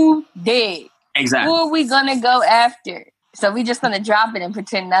 who did? Exactly. Who are we gonna go after? So we just gonna drop it and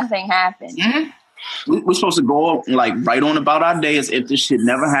pretend nothing happened. We're supposed to go like right on about our day as if this shit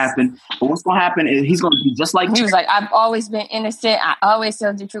never happened. But what's gonna happen is he's gonna be just like he was like, I've always been innocent. I always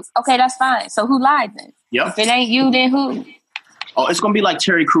tell the truth. Okay, that's fine. So who lied then? Yep. If it ain't you, then who? Oh, it's gonna be like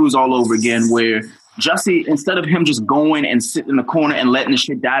Terry Crews all over again, where Jussie, instead of him just going and sitting in the corner and letting the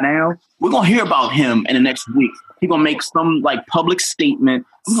shit die down, we're gonna hear about him in the next week. He's gonna make some like public statement.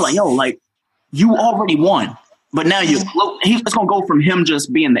 He's like, yo, like you already won, but now you're it's gonna go from him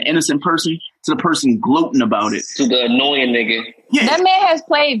just being the innocent person to the person gloating about it. To the annoying nigga. Yeah. That man has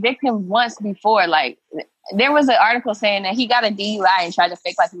played victim once before. Like there was an article saying that he got a DUI and tried to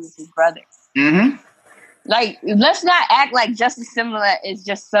fake like he was his brother. Like, let's not act like Jussie Smollett is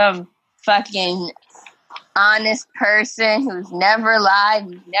just some fucking honest person who's never lied,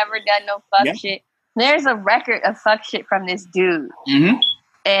 who's never done no fuck shit. There's a record of fuck shit from this dude.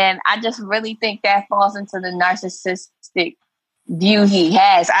 And I just really think that falls into the narcissistic view he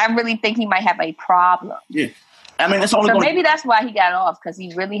has. I really think he might have a problem. Yeah. I mean, it's only maybe that's why he got off, because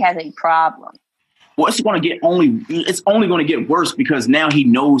he really has a problem. Well, it's only going to get worse because now he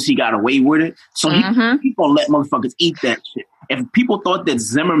knows he got away with it. So he's going to let motherfuckers eat that shit. If people thought that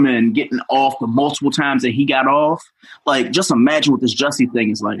Zimmerman getting off the multiple times that he got off, like, just imagine what this Jussie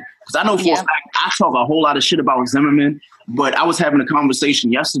thing is like. Because I know for a fact, I talk a whole lot of shit about Zimmerman, but I was having a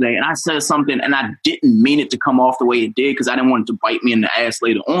conversation yesterday and I said something and I didn't mean it to come off the way it did because I didn't want it to bite me in the ass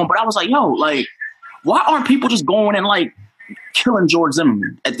later on. But I was like, yo, like, why aren't people just going and, like, killing George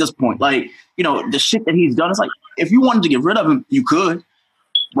Zimmerman at this point? Like, you know, the shit that he's done, it's like, if you wanted to get rid of him, you could,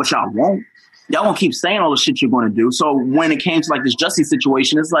 but y'all won't. Y'all gonna keep saying all the shit you're gonna do. So when it came to like this Jussie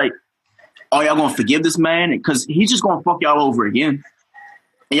situation, it's like, oh, y'all gonna forgive this man? Because he's just gonna fuck y'all over again.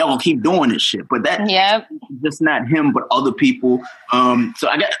 And y'all gonna keep doing this shit. But that just not him, but other people. So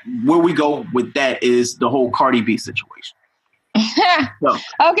I got where we go with that is the whole Cardi B situation.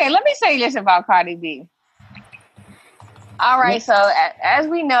 Okay, let me say this about Cardi B. All right, so as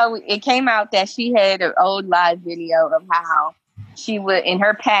we know, it came out that she had an old live video of how she would, in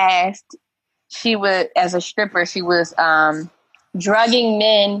her past, she would, as a stripper, she was drugging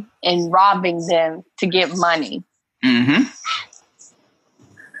men and robbing them to get money.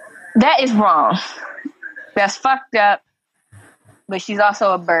 That is wrong. That's fucked up. But she's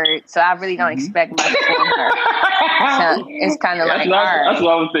also a bird, so I really don't expect much from her. So it's kind of like, all right. That's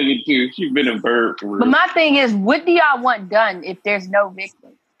what I was thinking too. She's been a bird for real. But my thing is, what do y'all want done if there's no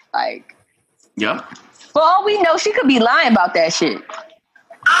victim? Like, for all we know, she could be lying about that shit.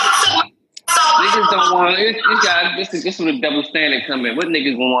 Niggas don't want this where the double standard come in. What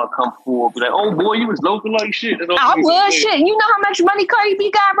niggas gonna want to come forward? Be like, oh boy, you was loafing like shit. I would shit. You know how much money Cardi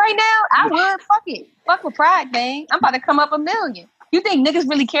B got right now? I would. Fuck it. Fuck with pride, gang. I'm about to come up $1 million. You think niggas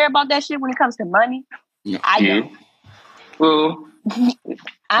really care about that shit when it comes to money? I do. Well,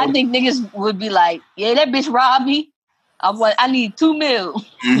 I think niggas would be like, yeah, that bitch robbed me. I need $2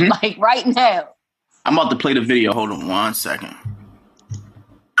 million. Like right now. I'm about to play the video. Hold on 1 second.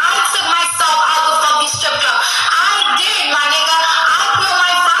 I took myself out the fucking strip club. I did, my nigga. I built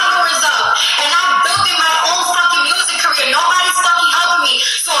my followers up. And I'm building my own fucking music career. Nobody's fucking helping me.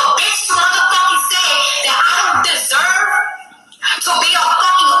 So a bitch to motherfucking say that I don't deserve to be a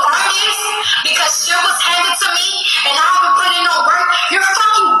fucking artist because shit was handed to me and I haven't put in no work, you're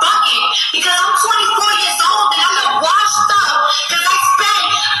fucking bugging. Because I'm 24 years old and I'm not washed up because I spent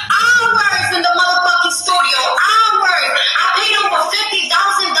hours in the motherfucking studio. Hours. I paid over $50,000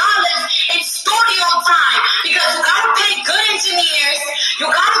 in studio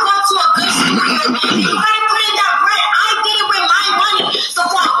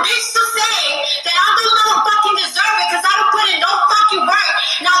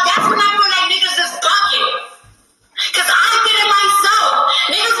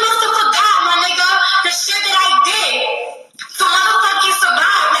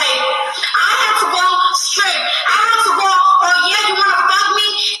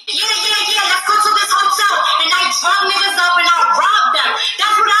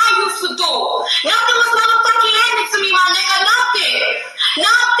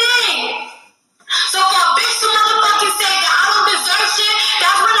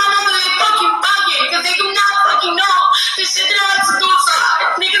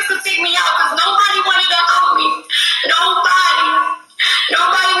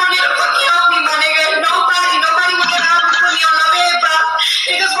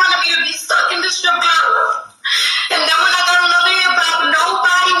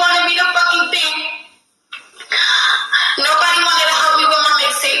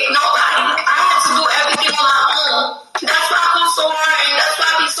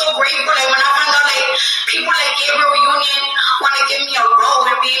grateful. Like when I found out like people like Gabriel Union want to give me a role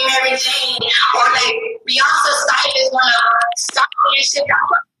in being Mary Jane, or like Beyonce stylists want to stop your shit.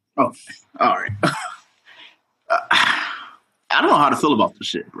 Oh, all right. I don't know how to feel about this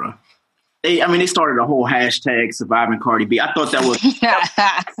shit, bro. They started a whole hashtag surviving Cardi B. I thought that was,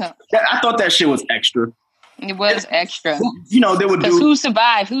 I thought that shit was extra. It was extra. You know, they would do. Who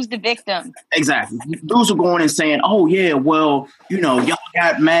survived? Who's the victim? Exactly. Dudes were going and saying, "Oh yeah, well, you know, y'all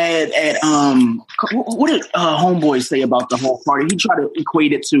got mad at what did Homeboy say about the whole party? He tried to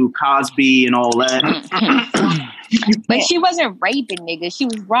equate it to Cosby and all that." But she wasn't raping niggas; she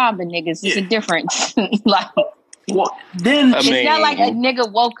was robbing niggas. It's a difference. Like, well, then it's not like a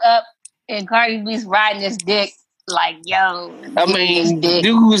nigga woke up and Cardi B's riding his dick. Like, yo, I mean,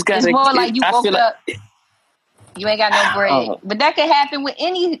 dudes got. It's more like you woke up. You ain't got no bread. But that could happen with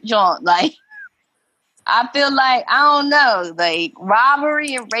any joint. Like, I feel like, I don't know, like,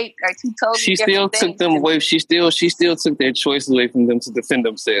 robbery and rape are two totally She different still took them away. She still took their choices away from them to defend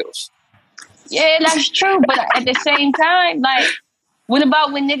themselves. Yeah, that's true. But at the same time, like, what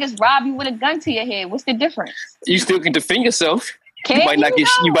about when niggas rob you with a gun to your head? What's the difference? You still can defend yourself. You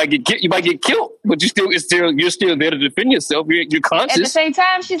might get killed, but you're still there to defend yourself. You're conscious. At the same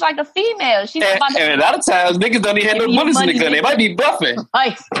time, she's like a female. She's and a lot of times niggas don't even have no bullets in the gun. They might be buffing.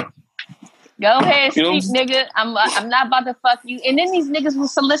 Like, go ahead, speak, nigga. I'm not about to fuck you. And then these niggas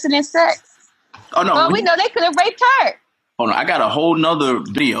was soliciting sex. Oh no, well, we know they could have raped her. Oh no, I got a whole nother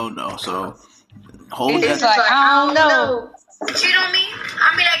video though. So it's like, I don't know. Cheat on me?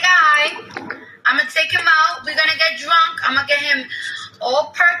 I'll be like, alright. I'm gonna take him out. We're gonna get drunk. I'm gonna get him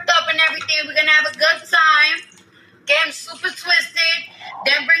all perked up and everything. We're gonna have a good time. Get him super twisted.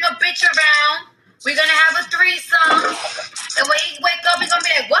 Then bring a bitch around. We're gonna have a threesome. And when he wake up, he's gonna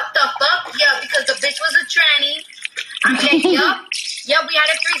be like, what the fuck? Yeah, because the bitch was a tranny. I'm like, yup, we had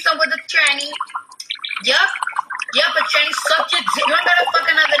a threesome with a tranny. Yup, a tranny suck your dick. You ain't gotta fuck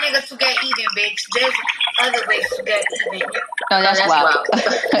another nigga to get even, bitch. There's other ways to get even. No, that's wild.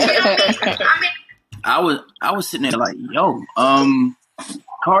 I was sitting there like, yo,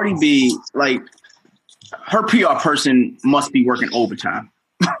 Cardi B, like, her PR person must be working overtime.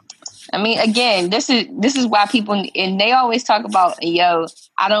 I mean, again, this is why people, and they always talk about, yo,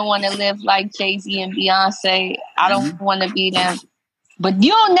 I don't want to live like Jay-Z and Beyonce. I don't want to be them. But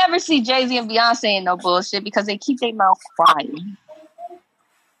you'll never see Jay-Z and Beyonce in no bullshit because they keep their mouth crying.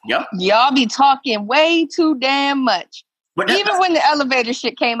 Yep. Y'all be talking way too damn much. Even when the elevator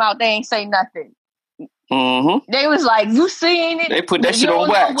shit came out, they ain't say nothing. Mm-hmm. They was like, you seen it? They put that shit on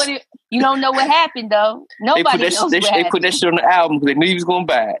wax. You don't know what happened, though. Nobody knows what happened. They put that shit on the album because they knew he was going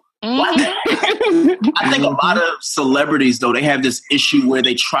to buy it. Mm-hmm. I think a lot of celebrities, though, they have this issue where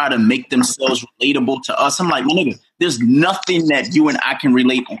they try to make themselves relatable to us. I'm like, well, nigga, there's nothing that you and I can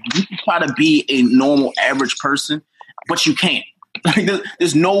relate on. You can try to be a normal, average person, but you can't. Like,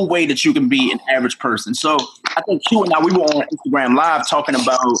 there's no way that you can be an average person. So I think you and I, we were on Instagram Live talking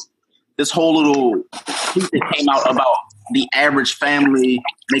about this whole little piece that came out about the average family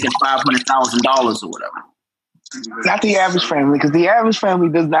making $500,000 or whatever. Not the average family, because the average family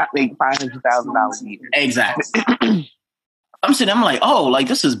does not make $500,000 a year. Exactly. I'm like, oh, like,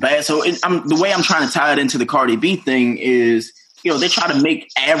 this is bad. So the way I'm trying to tie it into the Cardi B thing is, you know, they try to make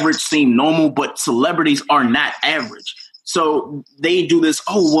average seem normal, but celebrities are not average. So they do this,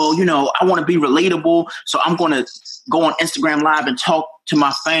 oh, well, you know, I want to be relatable, so I'm going to go on Instagram Live and talk to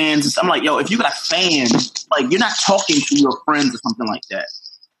my fans. I'm like, yo, if you got fans, like, you're not talking to your friends or something like that.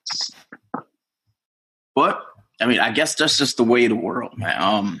 But, I mean, I guess that's just the way of the world,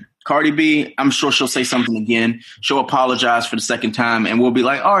 man. Cardi B, I'm sure she'll say something again. She'll apologize for the second time, and we'll be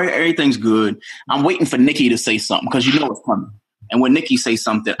like, all right, everything's good. I'm waiting for Nicki to say something, because you know it's coming. And when Nicki says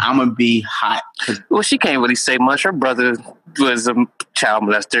something, I'm going to be hot. Well, she can't really say much. Her brother was a child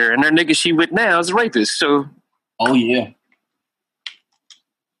molester, and her nigga she with now is a rapist. So, oh, yeah.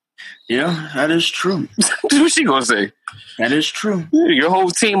 Yeah, that is true. What's she going to say? That is true. Your whole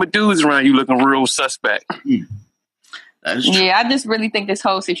team of dudes around you looking real suspect. That is true. Yeah, I just really think this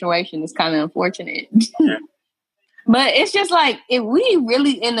whole situation is kind of unfortunate. Yeah. But it's just like, if we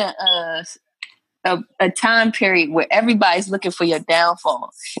really in a time period where everybody's looking for your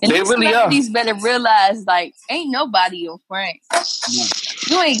downfall. And they really are. These better realize, like, ain't nobody your friend.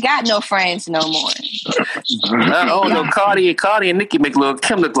 You ain't got no friends no more. I don't know. Cardi and Nicki make Lil'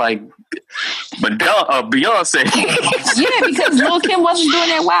 Kim look like Beyonce. Yeah, because Lil' Kim wasn't doing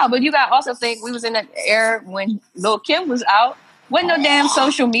that wild. But you got to also think we was in that era when Lil' Kim was out. Wasn't no damn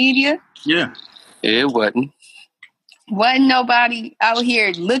social media. Yeah. It wasn't. Wasn't nobody out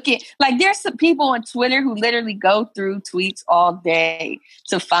here looking. Like, there's some people on Twitter who literally go through tweets all day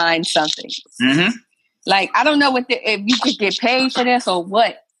to find something. Mm-hmm. Like, I don't know if you could get paid for this or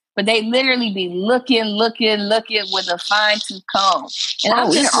what, but they literally be looking with a fine-tooth comb. And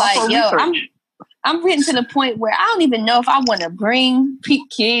I'm just like, yo, I'm getting to the point where I don't even know if I want to bring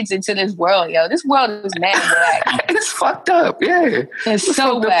kids into this world, yo. This world is mad whack. It's fucked up, yeah. It's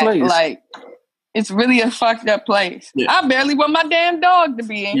so whack. Like, it's really a fucked up place. Yeah. I barely want my damn dog to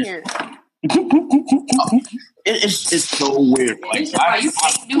be in here. It's so weird. Like, you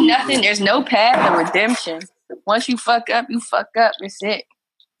can't do nothing. There's no path of redemption. Once you fuck up, you fuck up. That's it.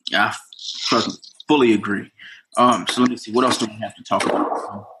 Yeah, I fully agree. So let me see. What else do we have to talk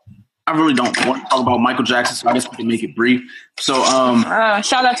about? I really don't want to talk about Michael Jackson, so I guess we can make it brief. So,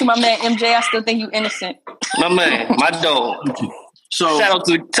 shout out to my man MJ. I still think you innocent. My man, my dog. So shout out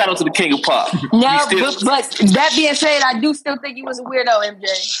to the king of pop. No, but that being said, I do still think he was a weirdo,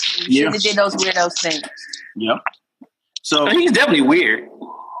 MJ. He should have did those weirdo things. Yep. So he's definitely weird.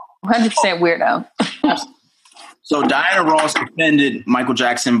 100% weirdo. So Diana Ross defended Michael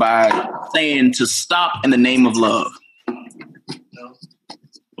Jackson by saying to stop in the name of love.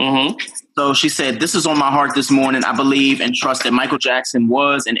 Mm-hmm. So she said, "This is on my heart this morning. I believe and trust that Michael Jackson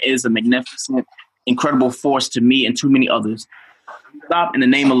was and is a magnificent, incredible force to me and too many others. Stop in the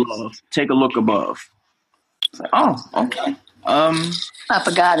name of love. Take a look above." Oh, okay. I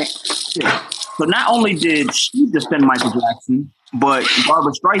forgot it. Yeah. So not only did she defend Michael Jackson, but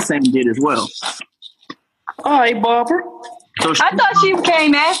Barbra Streisand did as well. All right, Barbara. So I thought she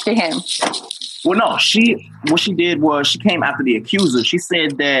came after him. Well, no. What she did was she came after the accusers. She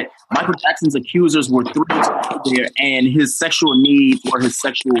said that Michael Jackson's accusers were three out there, and his sexual needs were his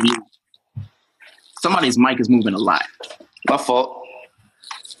sexual needs. Somebody's mic is moving a lot. My fault.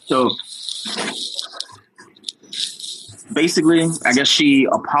 So basically, I guess she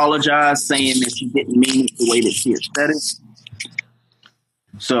apologized, saying that she didn't mean it the way that she had said it.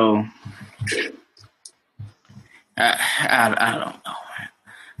 So I don't know.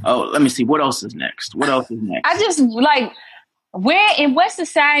 Oh, let me see. What else is next? I just like, where in what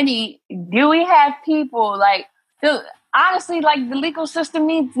society do we have people like? Honestly, like, the legal system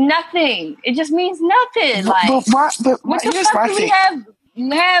means nothing. It just means nothing. Like, what the fuck do we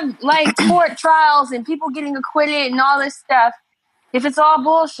have like court trials and people getting acquitted and all this stuff if it's all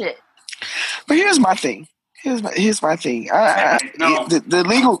bullshit? But here's my thing. Here's my thing. The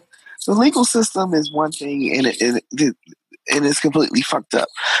legal system is one thing, and it's completely fucked up.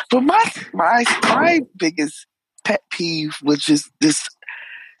 But my biggest pet peeve was just this.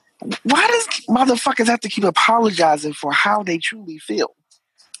 Why does motherfuckers have to keep apologizing for how they truly feel?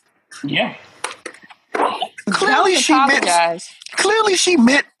 Yeah. Clearly she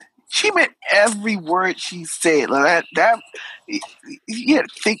meant every word she said. Like that yeah,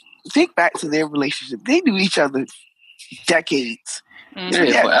 think back to their relationship. They knew each other decades.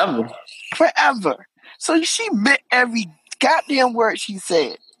 Yeah, forever. So she meant every goddamn word she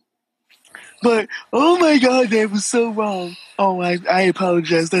said. But, oh my God, that was so wrong. Oh, I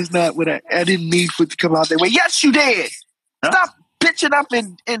apologize. That's not what I didn't mean for it to come out that way. Yes, you did. Huh? Stop bitching up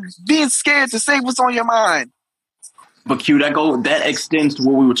and being scared to say what's on your mind. But Q, that extends to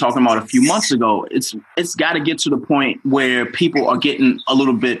what we were talking about a few months ago. It's got to get to the point where people are getting a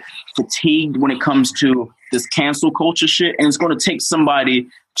little bit fatigued when it comes to this cancel culture shit, and it's going to take somebody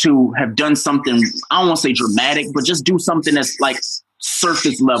to have done something, I don't want to say dramatic, but just do something that's like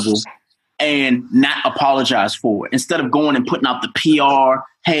surface level and not apologize for it. Instead of going and putting out the PR,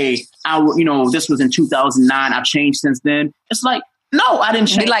 hey, this was in 2009, I changed since then. It's like, no, I didn't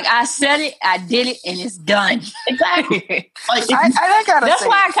change. Like, I said it, I did it, and it's done. Exactly. Like, that's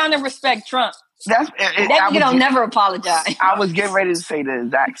why I kind of respect Trump. That don't never apologize. I was getting ready to say the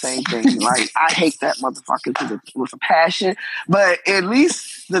exact same thing. Like, I hate that motherfucker with a passion, but at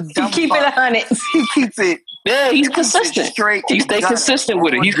least the dumb keep it 100. He keeps it. Yeah, he's consistent. Straight. He stays consistent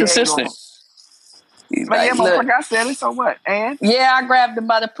with it. He's consistent. But yeah, motherfucker, I said it. So what? And yeah, I grabbed him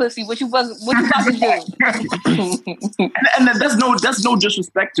by the pussy. What you about to do? and that's no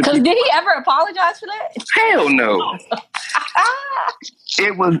disrespect to me. Because did he ever apologize for that? Hell no.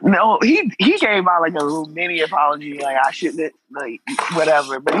 It was no. He gave out like a little mini apology, like I shouldn't, like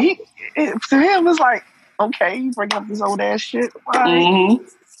whatever. But to him, it's like, okay, you bring up this old ass shit. Mm-hmm.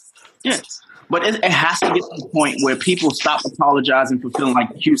 Yes. But it has to get to the point where people stop apologizing for feeling like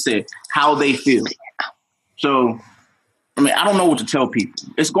you said, how they feel. So, I mean, I don't know what to tell people.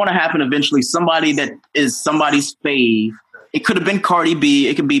 It's going to happen eventually. Somebody that is somebody's fave It could have been Cardi B.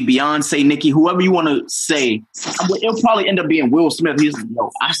 It could be Beyonce, Nicki, whoever you want to say. It'll probably end up being Will Smith. He's like,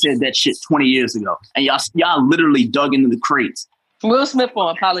 yo, I said that shit 20 years ago. And y'all literally dug into the crates. Will Smith will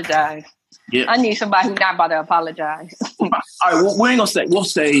apologize. Yeah. I need somebody who's not about to apologize. All right, well, we ain't gonna say. We'll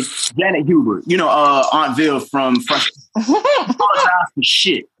say Janet Hubert. You know, Aunt Viv from Fresh. Apologize for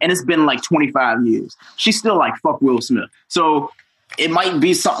shit, and it's been like 25 years. She's still like fuck Will Smith. So it might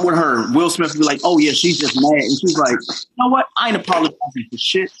be something with her. Will Smith be like, oh yeah, she's just mad, and she's like, you know what? I ain't apologizing for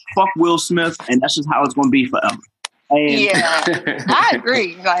shit. Fuck Will Smith, and that's just how it's gonna be forever. And yeah, I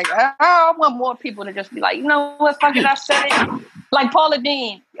agree. Like, I want more people to just be like, you know what? Fuck it, I said it. Like Paula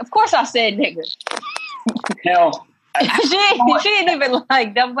Dean. Of course, I said nigga. Hell, she ain't even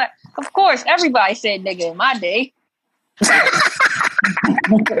like that. But of course, everybody said nigga in my day.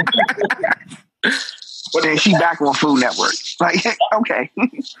 But then she back on Food Network. Like, okay.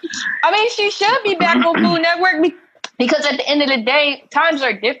 I mean, she should be back on Food Network because at the end of the day, times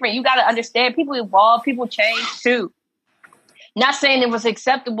are different. You got to understand, people evolve, people change too. Not saying it was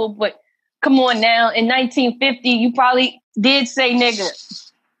acceptable, but come on now. In 1950, you probably did say nigga.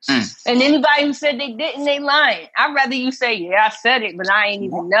 And anybody who said they didn't, they lying. I'd rather you say, yeah, I said it, but I ain't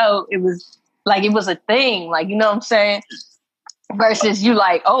even know it was like it was a thing. Like, you know what I'm saying? Versus you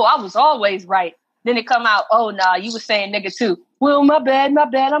like, oh, I was always right. Then it come out, oh, nah, you was saying nigga too. Well, my bad,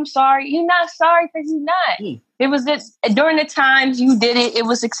 I'm sorry. You're not sorry because you're not. It was this, during the times you did it, it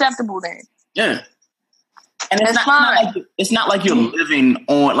was acceptable then. Yeah. And it's not like you're living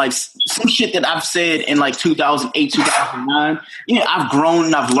on like some shit that I've said in like 2008, 2009. Yeah, I've grown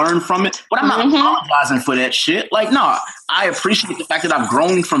and I've learned from it, but I'm not apologizing for that shit. Like, no, I appreciate the fact that I've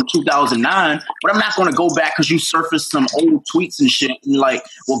grown from 2009, but I'm not going to go back because you surfaced some old tweets and shit and like,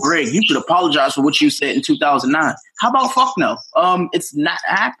 well, Greg, you should apologize for what you said in 2009. How about fuck no? It's not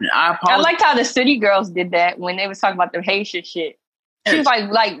happening. I apologize. I liked how the City Girls did that when they was talking about the Haitian shit. She was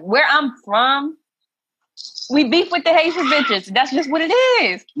like where I'm from, we beef with the Haitian bitches. That's just what it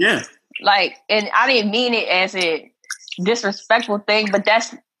is. Yeah. Like, and I didn't mean it as a disrespectful thing, but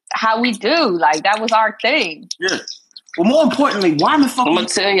that's how we do. Like, that was our thing. Yeah. Well, more importantly, why the fuck? I'm gonna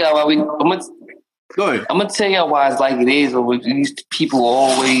tell y'all why Go ahead. I'm gonna tell y'all why it's like it is, or with these people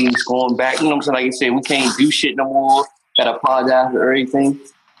always going back. You know what I'm saying? Like you said, we can't do shit no more. Gotta apologize for everything.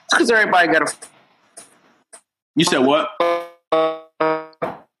 It's because everybody got a. You said what?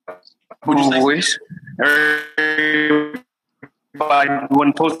 What'd you say? Voice. Everybody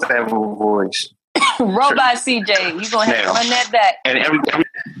wasn't supposed to have a voice. Robot CJ, you gonna have to run that back. And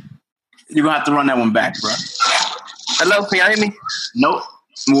you're gonna have to run that one back, bro. Hello, can y'all hear me? Nope.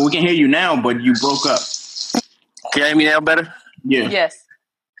 Well, we can hear you now, but you broke up. Can y'all hear me now better? Yeah. Yes.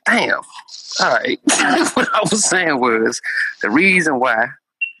 Damn. All right. What I was saying was the reason why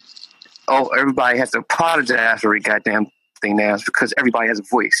everybody has to apologize for every goddamn thing now is because everybody has a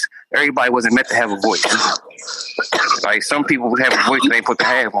voice. Everybody wasn't meant to have a voice. Like, some people would have a voice they ain't put the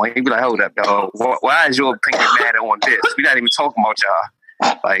have on. You'd be like, hold up, dog. Why is your opinion matter on this? We're not even talking about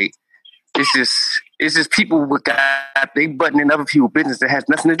y'all. Like, it's just people they butting in other people's business that has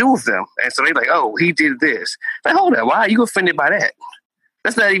nothing to do with them. And so they like, oh, he did this. Like, hold up, why are you offended by that?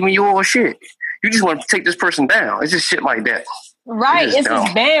 That's not even your shit. You just want to take this person down. It's just shit like that. Right. It's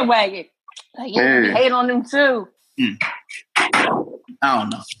this bandwagon. Like, you hate on them too. I don't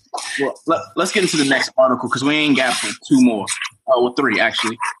know. Well, let's get into the next article because we ain't got two more. Well, three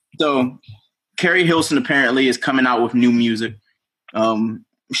actually. So, Carrie Hilson apparently is coming out with new music.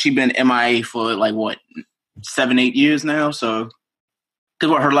 She been MIA for like 7-8 years now. So,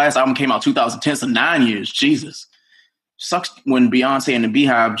 because her last album came out 2010, so 9 years. Jesus, sucks when Beyonce and the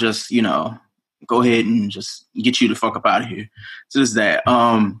Beehive just go ahead and just get you the fuck up out of here. So this is that.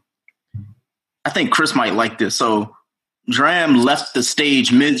 I think Chris might like this. So Dram left the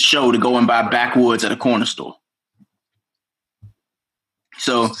stage mid-show to go and buy backwoods at a corner store.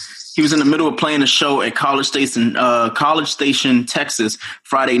 So he was in the middle of playing a show at College Station, Texas,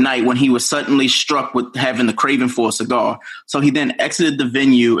 Friday night when he was suddenly struck with having the craving for a cigar. So he then exited the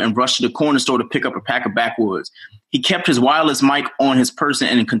venue and rushed to the corner store to pick up a pack of backwoods. He kept his wireless mic on his person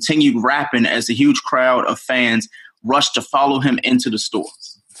and continued rapping as a huge crowd of fans rushed to follow him into the store.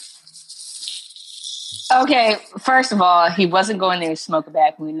 Okay, first of all, he wasn't going there to smoke a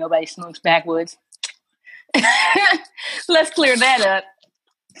backwood. Nobody smokes backwoods. Let's clear that up.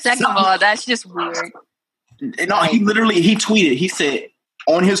 Second of all, that's just weird. No, he tweeted. He said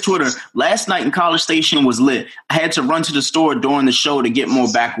on his Twitter, last night in College Station was lit. I had to run to the store during the show to get more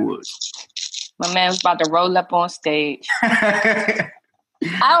backwoods. My man was about to roll up on stage.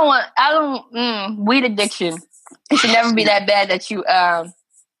 weed addiction. It should never be that bad that you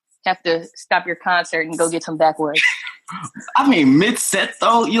have to stop your concert and go get some backwoods. I mean, mid-set,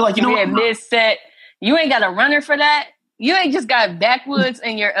 though, you're like, you know what? Mid-set. You ain't got a runner for that? You ain't just got backwoods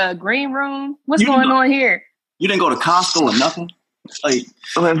in your green room? What's going on here? You didn't go to Costco or nothing? Like,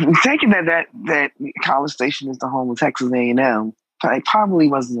 taking that College Station is the home of Texas A&M, it probably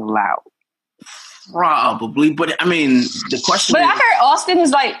wasn't allowed. Probably, but I mean, the question But is, I heard Austin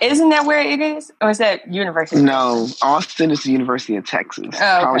is like, isn't that where it is? Or is that University? No, Austin is the University of Texas.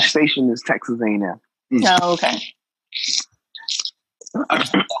 Oh, okay. College Station is Texas A&M. Oh, okay. I'm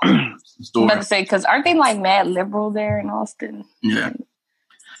about to say, because aren't they like mad liberal there in Austin? Yeah.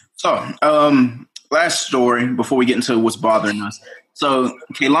 So, last story before we get into what's bothering us. So,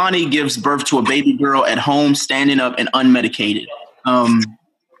 Kehlani gives birth to a baby girl at home, standing up and unmedicated.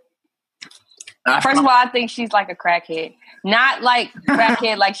 First of all, I think she's like a crackhead. Not like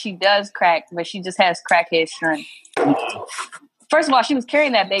crackhead like she does crack, but she just has crackhead strength. First of all, she was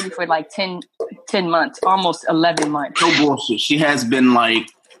carrying that baby for like 10 months, almost 11 months. No bullshit. She has been like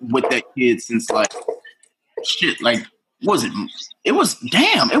with that kid since like shit. Like, was it? It was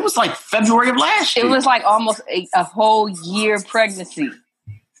It was like February of last year. It was like almost a whole year pregnancy,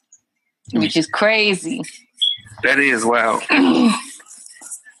 which is crazy. That is wow.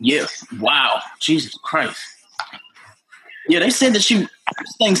 Yeah. Wow. Jesus Christ. Yeah, they said that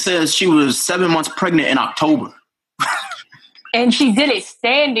this thing says she was 7 months pregnant in October. And she did it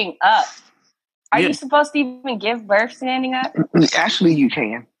standing up. Are you supposed to even give birth standing up? Actually, you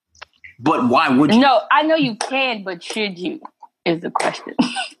can. But why would you? No, I know you can, but should you? Is the question.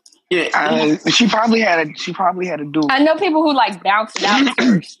 Yeah, she probably had a doula. I know people who like bounce it out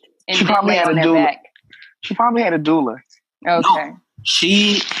first. And She probably had a doula. Back. She probably had a doula. Okay.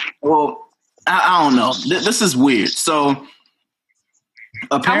 No, I don't know. This is weird. So,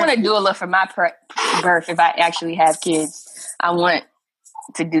 I want a doula for my birth if I actually have kids. I want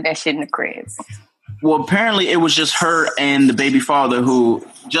to do that shit in the crib. Well, apparently it was just her and the baby father who,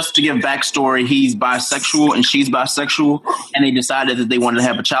 just to give backstory, he's bisexual and she's bisexual, and they decided that they wanted to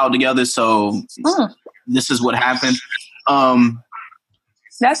have a child together. So this is what happened.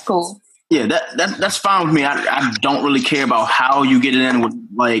 That's cool. Yeah, that's fine with me. I don't really care about how you get it in. With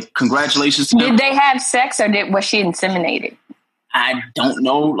like, congratulations to them. Did they have sex or was she inseminated? I don't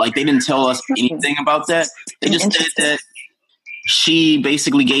know. Like, they didn't tell us anything about that. They just said that she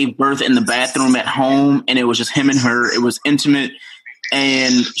basically gave birth in the bathroom at home, and it was just him and her. It was intimate,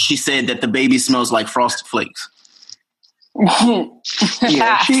 and she said that the baby smells like Frosted Flakes.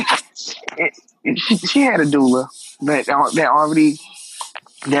 Yeah, she had a doula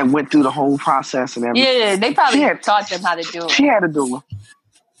that went through the whole process and everything. Yeah, they probably taught them how to do it. She had a doula.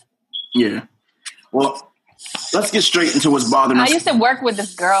 Yeah. Well, let's get straight into what's bothering us. I used to work with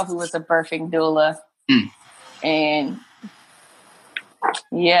this girl who was a birthing doula. And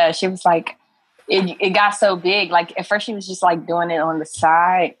yeah, she was like, it got so big. Like, at first she was just like doing it on the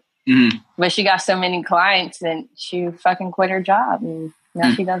side. Mm-hmm. But she got so many clients and she fucking quit her job. And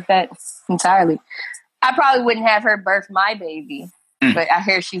now she does that entirely. I probably wouldn't have her birth my baby. But I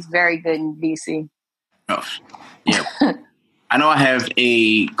hear she's very good in DC. Oh, yeah. I know I have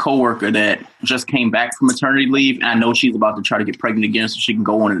a coworker that just came back from maternity leave, and I know she's about to try to get pregnant again so she can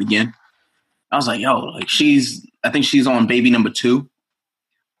go on it again. I was like, yo, like I think she's on baby number 2.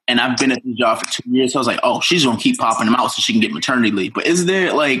 And I've been at the job for 2 years. So I was like, oh, she's going to keep popping them out so she can get maternity leave. But is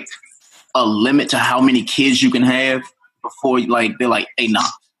there like a limit to how many kids you can have before like they're like, hey, nah,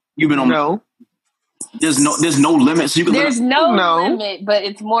 you've been on. No. There's no limit. So you can There's no limit, but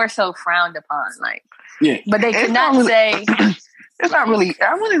it's more so frowned upon. Like, yeah. But they cannot say. It's not really.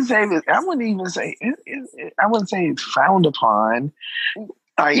 I wouldn't say it's frowned upon.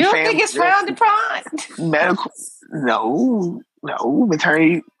 Like, you don't think it's frowned upon? Medical? No.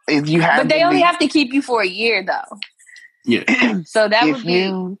 Maternity. If you have, but they only have to keep you for a year, though. Yeah. So that if would be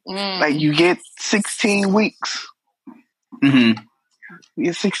like you get 16 weeks. Mm-hmm. You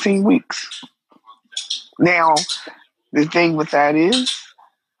get 16 weeks. Now, the thing with that is,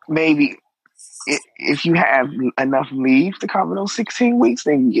 maybe if you have enough leave to cover those 16 weeks,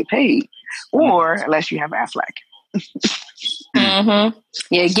 then you get paid. Or unless you have Aflac. Mm-hmm.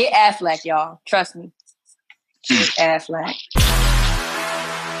 Yeah, get Aflac, y'all. Trust me. Get Aflac.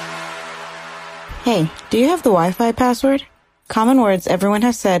 Hey, do you have the Wi-Fi password? Common words everyone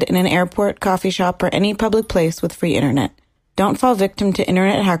has said in an airport, coffee shop, or any public place with free internet. Don't fall victim to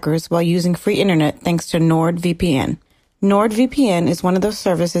internet hackers while using free internet thanks to NordVPN. NordVPN is one of those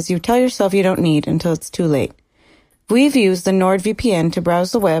services you tell yourself you don't need until it's too late. We've used the NordVPN to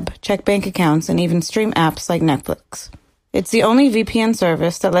browse the web, check bank accounts, and even stream apps like Netflix. It's the only VPN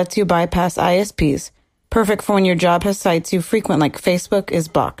service that lets you bypass ISPs, perfect for when your job has sites you frequent like Facebook is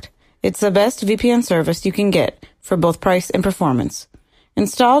blocked. It's the best VPN service you can get for both price and performance.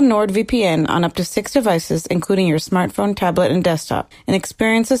 Install NordVPN on up to 6 devices, including your smartphone, tablet, and desktop, and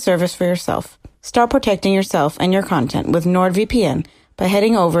experience the service for yourself. Start protecting yourself and your content with NordVPN by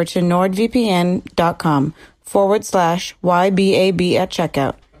heading over to nordvpn.com/YBAB at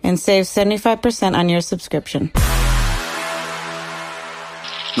checkout and save 75% on your subscription.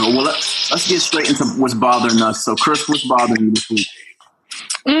 No, well, let's get straight into what's bothering us. So, Chris, what's bothering you this week?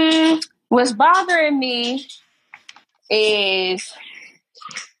 What's bothering me is,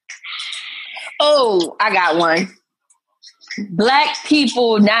 I got one. Black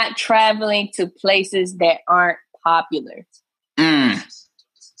people not traveling to places that aren't popular. That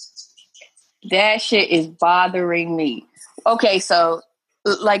shit is bothering me. Okay, so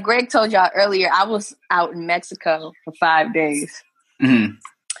like Greg told y'all earlier, I was out in Mexico for 5 days. Mm-hmm.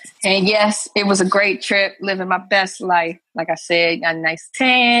 And yes, it was a great trip, living my best life. Like I said, got a nice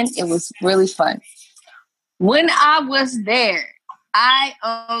tan. It was really fun. When I was there, I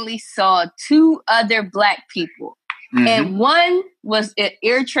only saw 2 other Black people. Mm-hmm. And one was an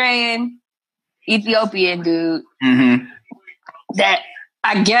Eritrean Ethiopian dude that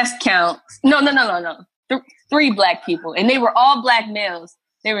I guess counts. No. 3 Black people. And they were all Black males.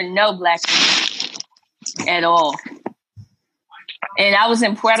 There were no Black women at all. And I was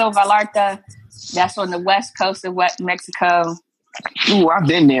in Puerto Vallarta. That's on the west coast of Mexico. Ooh, I've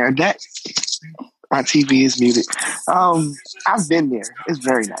been there. My TV is muted. I've been there. It's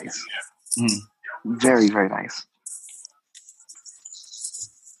very nice. Very, very nice.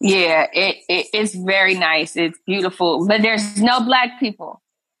 Yeah, it's very nice. It's beautiful. But there's no Black people.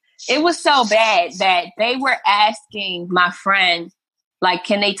 It was so bad that they were asking my friend, like,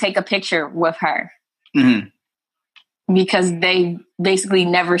 can they take a picture with her? Mm-hmm. Because they basically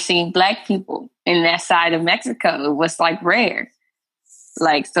never seen Black people in that side of Mexico. It was like rare.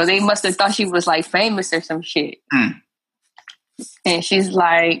 Like, so they must have thought she was like famous or some shit. And she's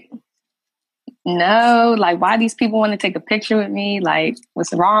like, no, like, why these people want to take a picture with me? Like,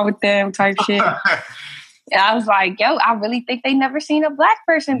 what's wrong with them type shit? And I was like, yo, I really think they never seen a Black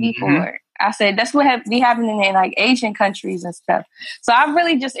person before. I said, that's what be happening in like Asian countries and stuff. So I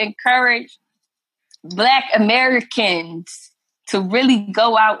really just encourage Black Americans to really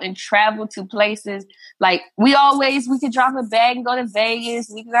go out and travel to places. Like, we could drop a bag and go to Vegas.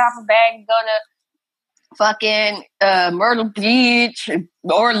 We could drop a bag and go to fucking Myrtle Beach,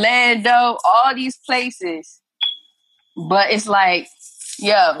 Orlando, all these places. But it's like,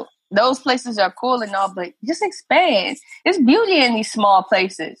 yo, those places are cool and all, but just expand. There's beauty in these small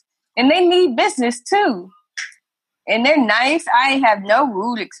places. And they need business too. And they're nice. I have no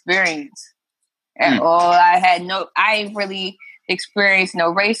rude experience at all. I ain't really experienced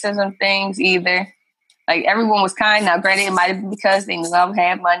no racism things either. Like, everyone was kind. Now, granted, it might have been because they knew I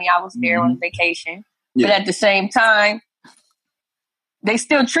had money. I was there on vacation. Yeah. But at the same time, they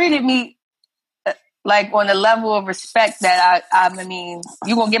still treated me like on a level of respect that I mean,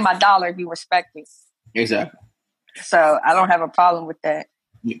 you gonna get my dollar if you respect me. Exactly. So I don't have a problem with that.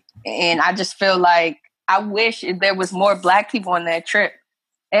 Yeah. And I just feel like I wish there was more Black people on that trip.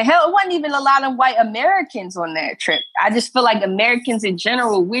 And hell, it wasn't even a lot of white Americans on that trip. I just feel like Americans in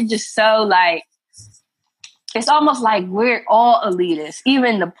general, we're just so like, it's almost like we're all elitists,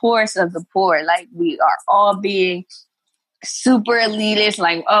 even the poorest of the poor. Like, we are all being super elitist.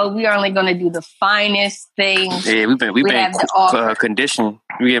 Like, oh, we are only going to do the finest things. Yeah, we've been conditioned.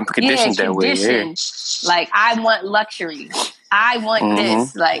 We have conditioned that way. Yeah. Like, I want luxury. I want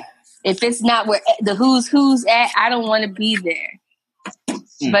this. Like, if it's not where the who's at, I don't want to be there.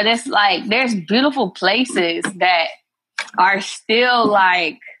 But it's like, there's beautiful places that are still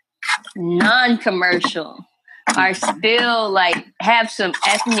like non-commercial, are still like have some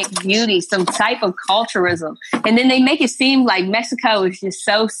ethnic beauty, some type of culturalism. And then they make it seem like Mexico is just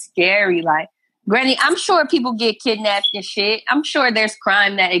so scary. Like, granted, I'm sure people get kidnapped and shit. I'm sure there's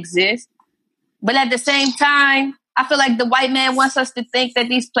crime that exists. But at the same time, I feel like the white man wants us to think that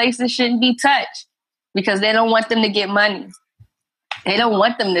these places shouldn't be touched because they don't want them to get money. They don't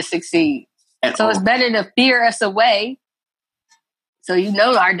want them to succeed. So it's better to fear us away. So you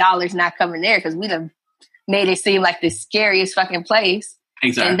know our dollar's not coming there because we done made it seem like the scariest fucking place.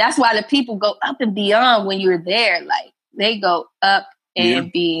 Exactly. And that's why the people go up and beyond when you're there. Like, they go up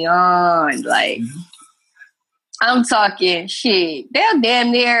and beyond. Like, I'm talking shit. They'll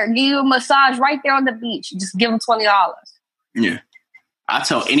damn near give you a massage right there on the beach. Just give them $20. Yeah. I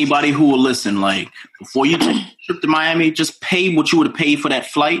tell anybody who will listen, like, before you take a trip to Miami, just pay what you would have paid for that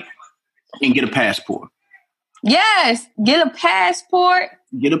flight and get a passport. Yes, get a passport.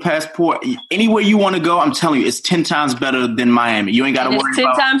 Get a passport. Anywhere you want to go, I'm telling you, it's 10 times better than Miami. You ain't got to worry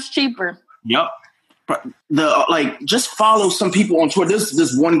about. 10 times cheaper. Yep. Just follow some people on Twitter.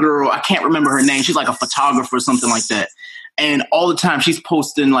 This one girl, I can't remember her name. She's like a photographer or something like that. And all the time she's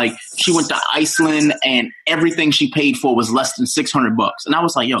posting like she went to Iceland and everything she paid for was less than $600. And I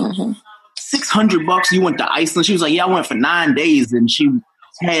was like, yo, $600 you went to Iceland? She was like, yeah, I went for 9 days, and she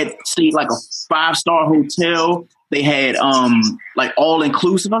had stayed like a 5-star hotel. They had like all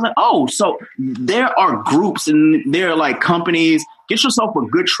inclusive. I was like, oh, so there are groups and there are like companies. Get yourself a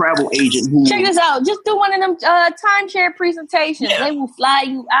good travel agent. Check this out. Just do one of them timeshare presentations. Yeah. They will fly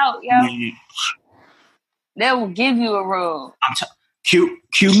you out, yo. Yeah. They will give you a room. Q,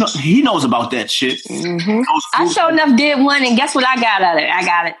 he knows about that shit. Mm-hmm. I sure enough did one, and guess what I got out of it? I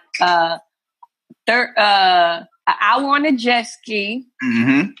got it. An hour on a jet ski.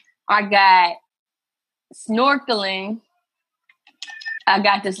 Mm-hmm. I got snorkeling. I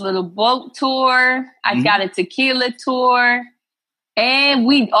got this little boat tour. I got a tequila tour. And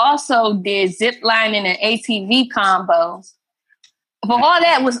we also did zip lining and ATV combos. But all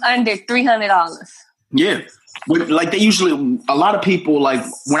that was under $300. Yeah. Like they usually, a lot of people, like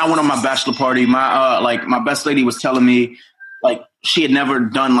when I went on my bachelor party, my best lady was telling me like she had never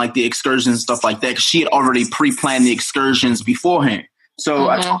done like the excursions and stuff like that because she had already pre-planned the excursions beforehand. So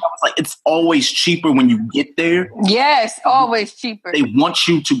I was like, it's always cheaper when you get there. Yes, always cheaper. They want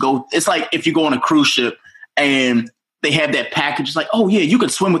you to go. It's like if you go on a cruise ship and they have that package. It's like, oh yeah, you can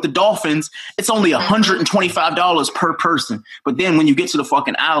swim with the dolphins. It's only $125 per person. But then when you get to the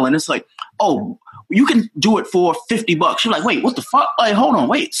fucking island, it's like, oh, you can do it for $50. You're like, wait, what the fuck? Like, hold on,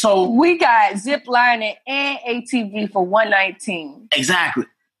 wait. So we got zip lining and ATV for $119. Exactly.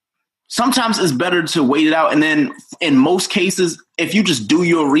 Sometimes it's better to wait it out. And then in most cases, if you just do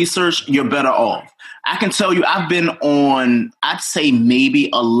your research, you're better off. I can tell you, I've been on, I'd say maybe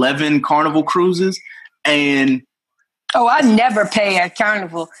 11 Carnival cruises. And oh, I never pay at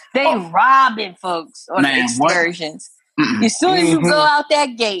Carnival. They robbing folks on excursions. As soon as you go out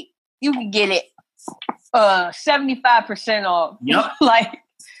that gate, you can get it 75% off. Yep. Like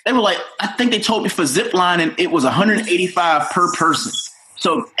they were like, I think they told me for zip lining it was $185 per person.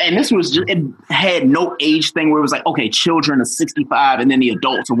 So, and this was just, it had no age thing where it was like, okay, children are 65 and then the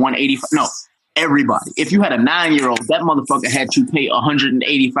adults are 185. No, everybody. If you had a 9-year-old, that motherfucker had to pay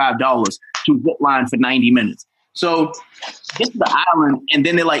 $185 to zip line for 90 minutes. So get to the island, and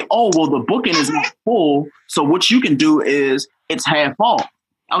then they're like, oh, well, the booking is not full. So what you can do is it's half off.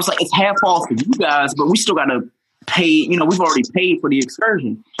 I was like, it's half off for you guys, but we still got to pay. You know, we've already paid for the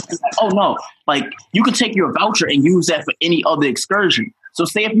excursion. It's like, oh, no, like you can take your voucher and use that for any other excursion. So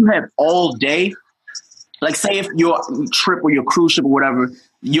say if you have all day, like say if your trip or your cruise ship or whatever,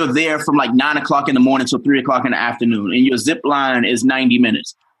 you're there from like 9 o'clock in the morning till 3 o'clock in the afternoon, and your zip line is 90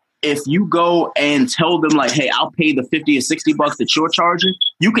 minutes. If you go and tell them like, hey, I'll pay the $50 or $60 that you're charging,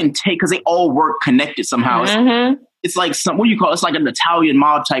 you can take, because they all work connected somehow. It's like what do you call it? It's like an Italian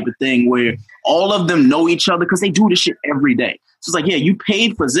mob type of thing where all of them know each other because they do this shit every day. So it's like, yeah, you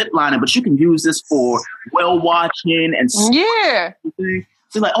paid for zip lining, but you can use this for whale watching and yeah. So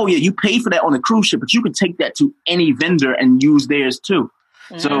it's like, oh yeah, you paid for that on the cruise ship, but you can take that to any vendor and use theirs too.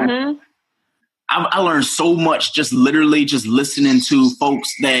 So I learned so much just literally just listening to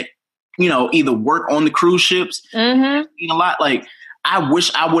folks that, you know, either work on the cruise ships. A lot. Like, I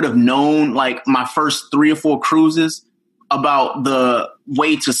wish I would have known like my first 3 or 4 cruises about the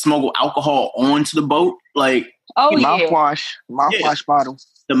way to smuggle alcohol onto the boat. Like, mouthwash bottles.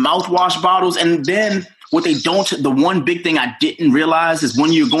 The mouthwash bottles. And then what they don't, the one big thing I didn't realize is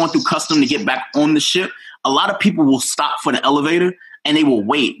when you're going through custom to get back on the ship, a lot of people will stop for the elevator and they will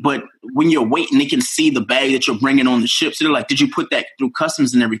wait. But when you're waiting, they can see the bag that you're bringing on the ship. So they're like, did you put that through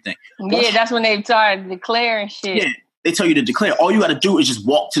customs and everything? Yeah, that's when they start declaring shit. Yeah, they tell you to declare. All you got to do is just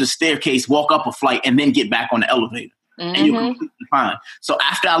walk to the staircase, walk up a flight, and then get back on the elevator. And you're completely fine. So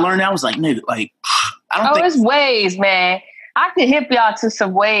after I learned that, I was like, nigga, like, I don't think... it's ways, man. I can hip y'all to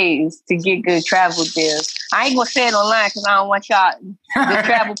some ways to get good travel deals. I ain't going to say it online because I don't want y'all, the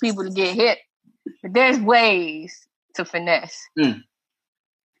travel people, to get hit. But there's ways to finesse.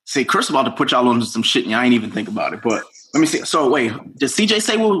 See, Chris about to put y'all on some shit and I ain't even think about it. But let me see. So wait, did CJ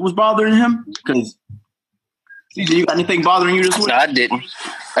say what was bothering him? Because CJ, you got anything bothering you this week? No, I didn't.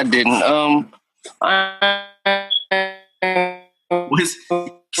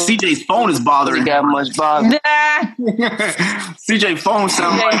 CJ's phone is bothering. Got much bother. CJ phone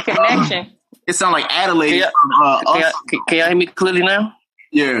sounds like connection. It sounds like Adelaide. Can y'all hear me clearly now?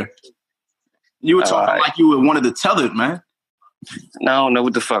 Yeah. You were talking like you were one of the tethered, man. No, I don't know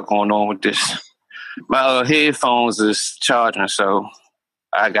what the fuck going on with this. My headphones is charging, so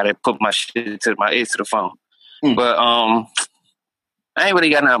I gotta put my shit to my ear to the phone. But I ain't really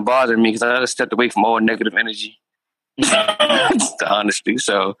got nothing bothering me because I just stepped away from all negative energy. Honestly,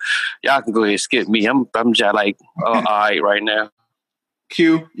 so y'all can go ahead and skip me. I'm just like all right right now.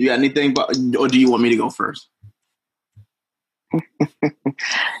 Q, you got anything, or do you want me to go first?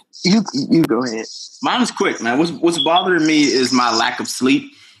 You go ahead. Mine is quick, man. What's bothering me is my lack of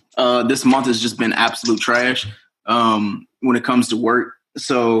sleep. This month has just been absolute trash when it comes to work.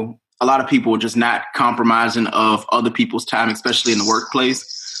 So a lot of people are just not compromising of other people's time, especially in the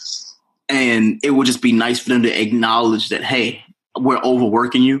workplace. And it would just be nice for them to acknowledge that, hey, we're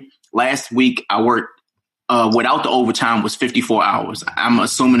overworking you. Last week, I worked without the overtime was 54 hours. I'm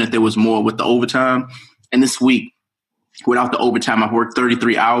assuming that there was more with the overtime. And this week, without the overtime, I've worked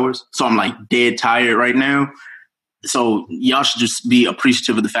 33 hours. So I'm like dead tired right now. So y'all should just be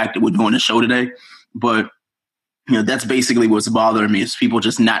appreciative of the fact that we're doing the show today. But you know, that's basically what's bothering me is people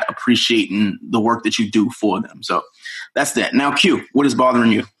just not appreciating the work that you do for them. So that's that. Now, Q, what is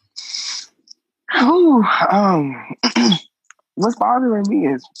bothering you? What's bothering me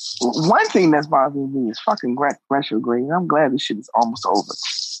is one thing that's bothering me is fucking retrograde. I'm glad this shit is almost over.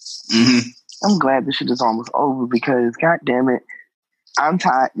 Mm-hmm. I'm glad this shit is almost over because, god damn it, I'm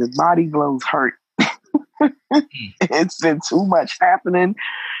tired. The body blows hurt. It's been too much happening.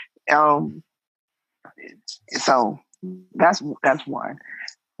 So that's one.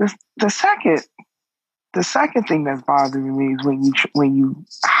 The second thing that's bothering me is when you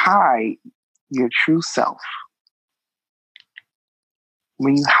hide your true self.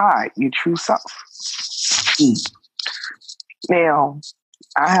 When you hide your true self. Now,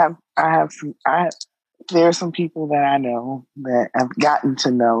 there are some people that I know that I've gotten to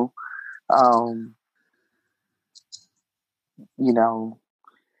know,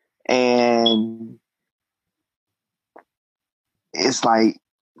 and it's like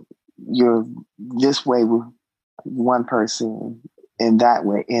you're this way with one person and that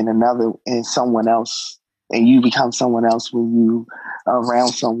way in another and someone else, and you become someone else when you are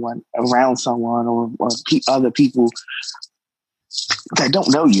around someone or other people that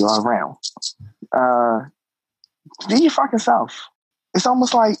don't know you are around. Be your fucking self. It's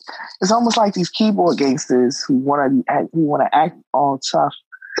almost like these keyboard gangsters who want to act all tough.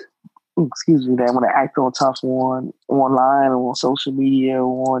 Excuse me, they want to act all tough online or on social media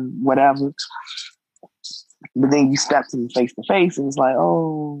or on whatever. But then you step to them face to face and it's like,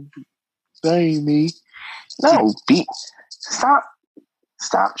 oh, that ain't me. No, stop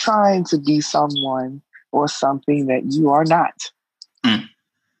trying to be someone or something that you are not.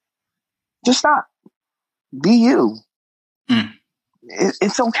 Just stop. Be you.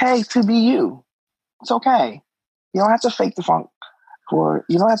 It's okay to be you. It's okay. You don't have to fake the funk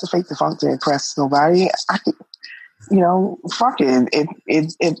to impress nobody. Fuck it.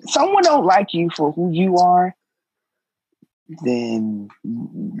 If someone don't like you for who you are, then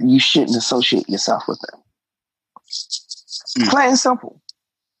you shouldn't associate yourself with them. Plain and simple.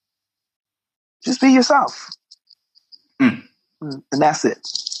 Just be yourself. And that's it.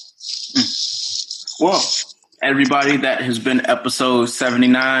 Well, everybody, that has been episode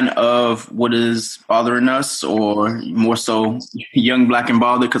 79 of What Is Bothering Us, or more so Young Black and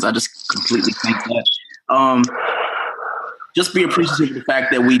Bothered, because I just completely think that. Just be appreciative of the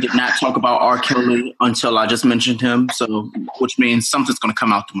fact that we did not talk about R. Kelly until I just mentioned him, which means something's going to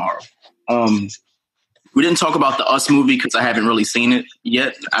come out tomorrow. We didn't talk about the Us movie because I haven't really seen it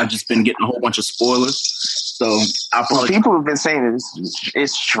yet. I've just been getting a whole bunch of spoilers. So people have been saying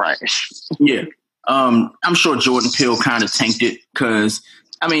it's trash. Yeah. I'm sure Jordan Peele kind of tanked it because,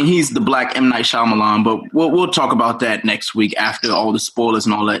 he's the Black M. Night Shyamalan, but we'll talk about that next week after all the spoilers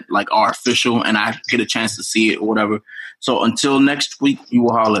and all that are official and I get a chance to see it or whatever. So until next week, we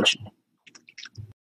will holler at you.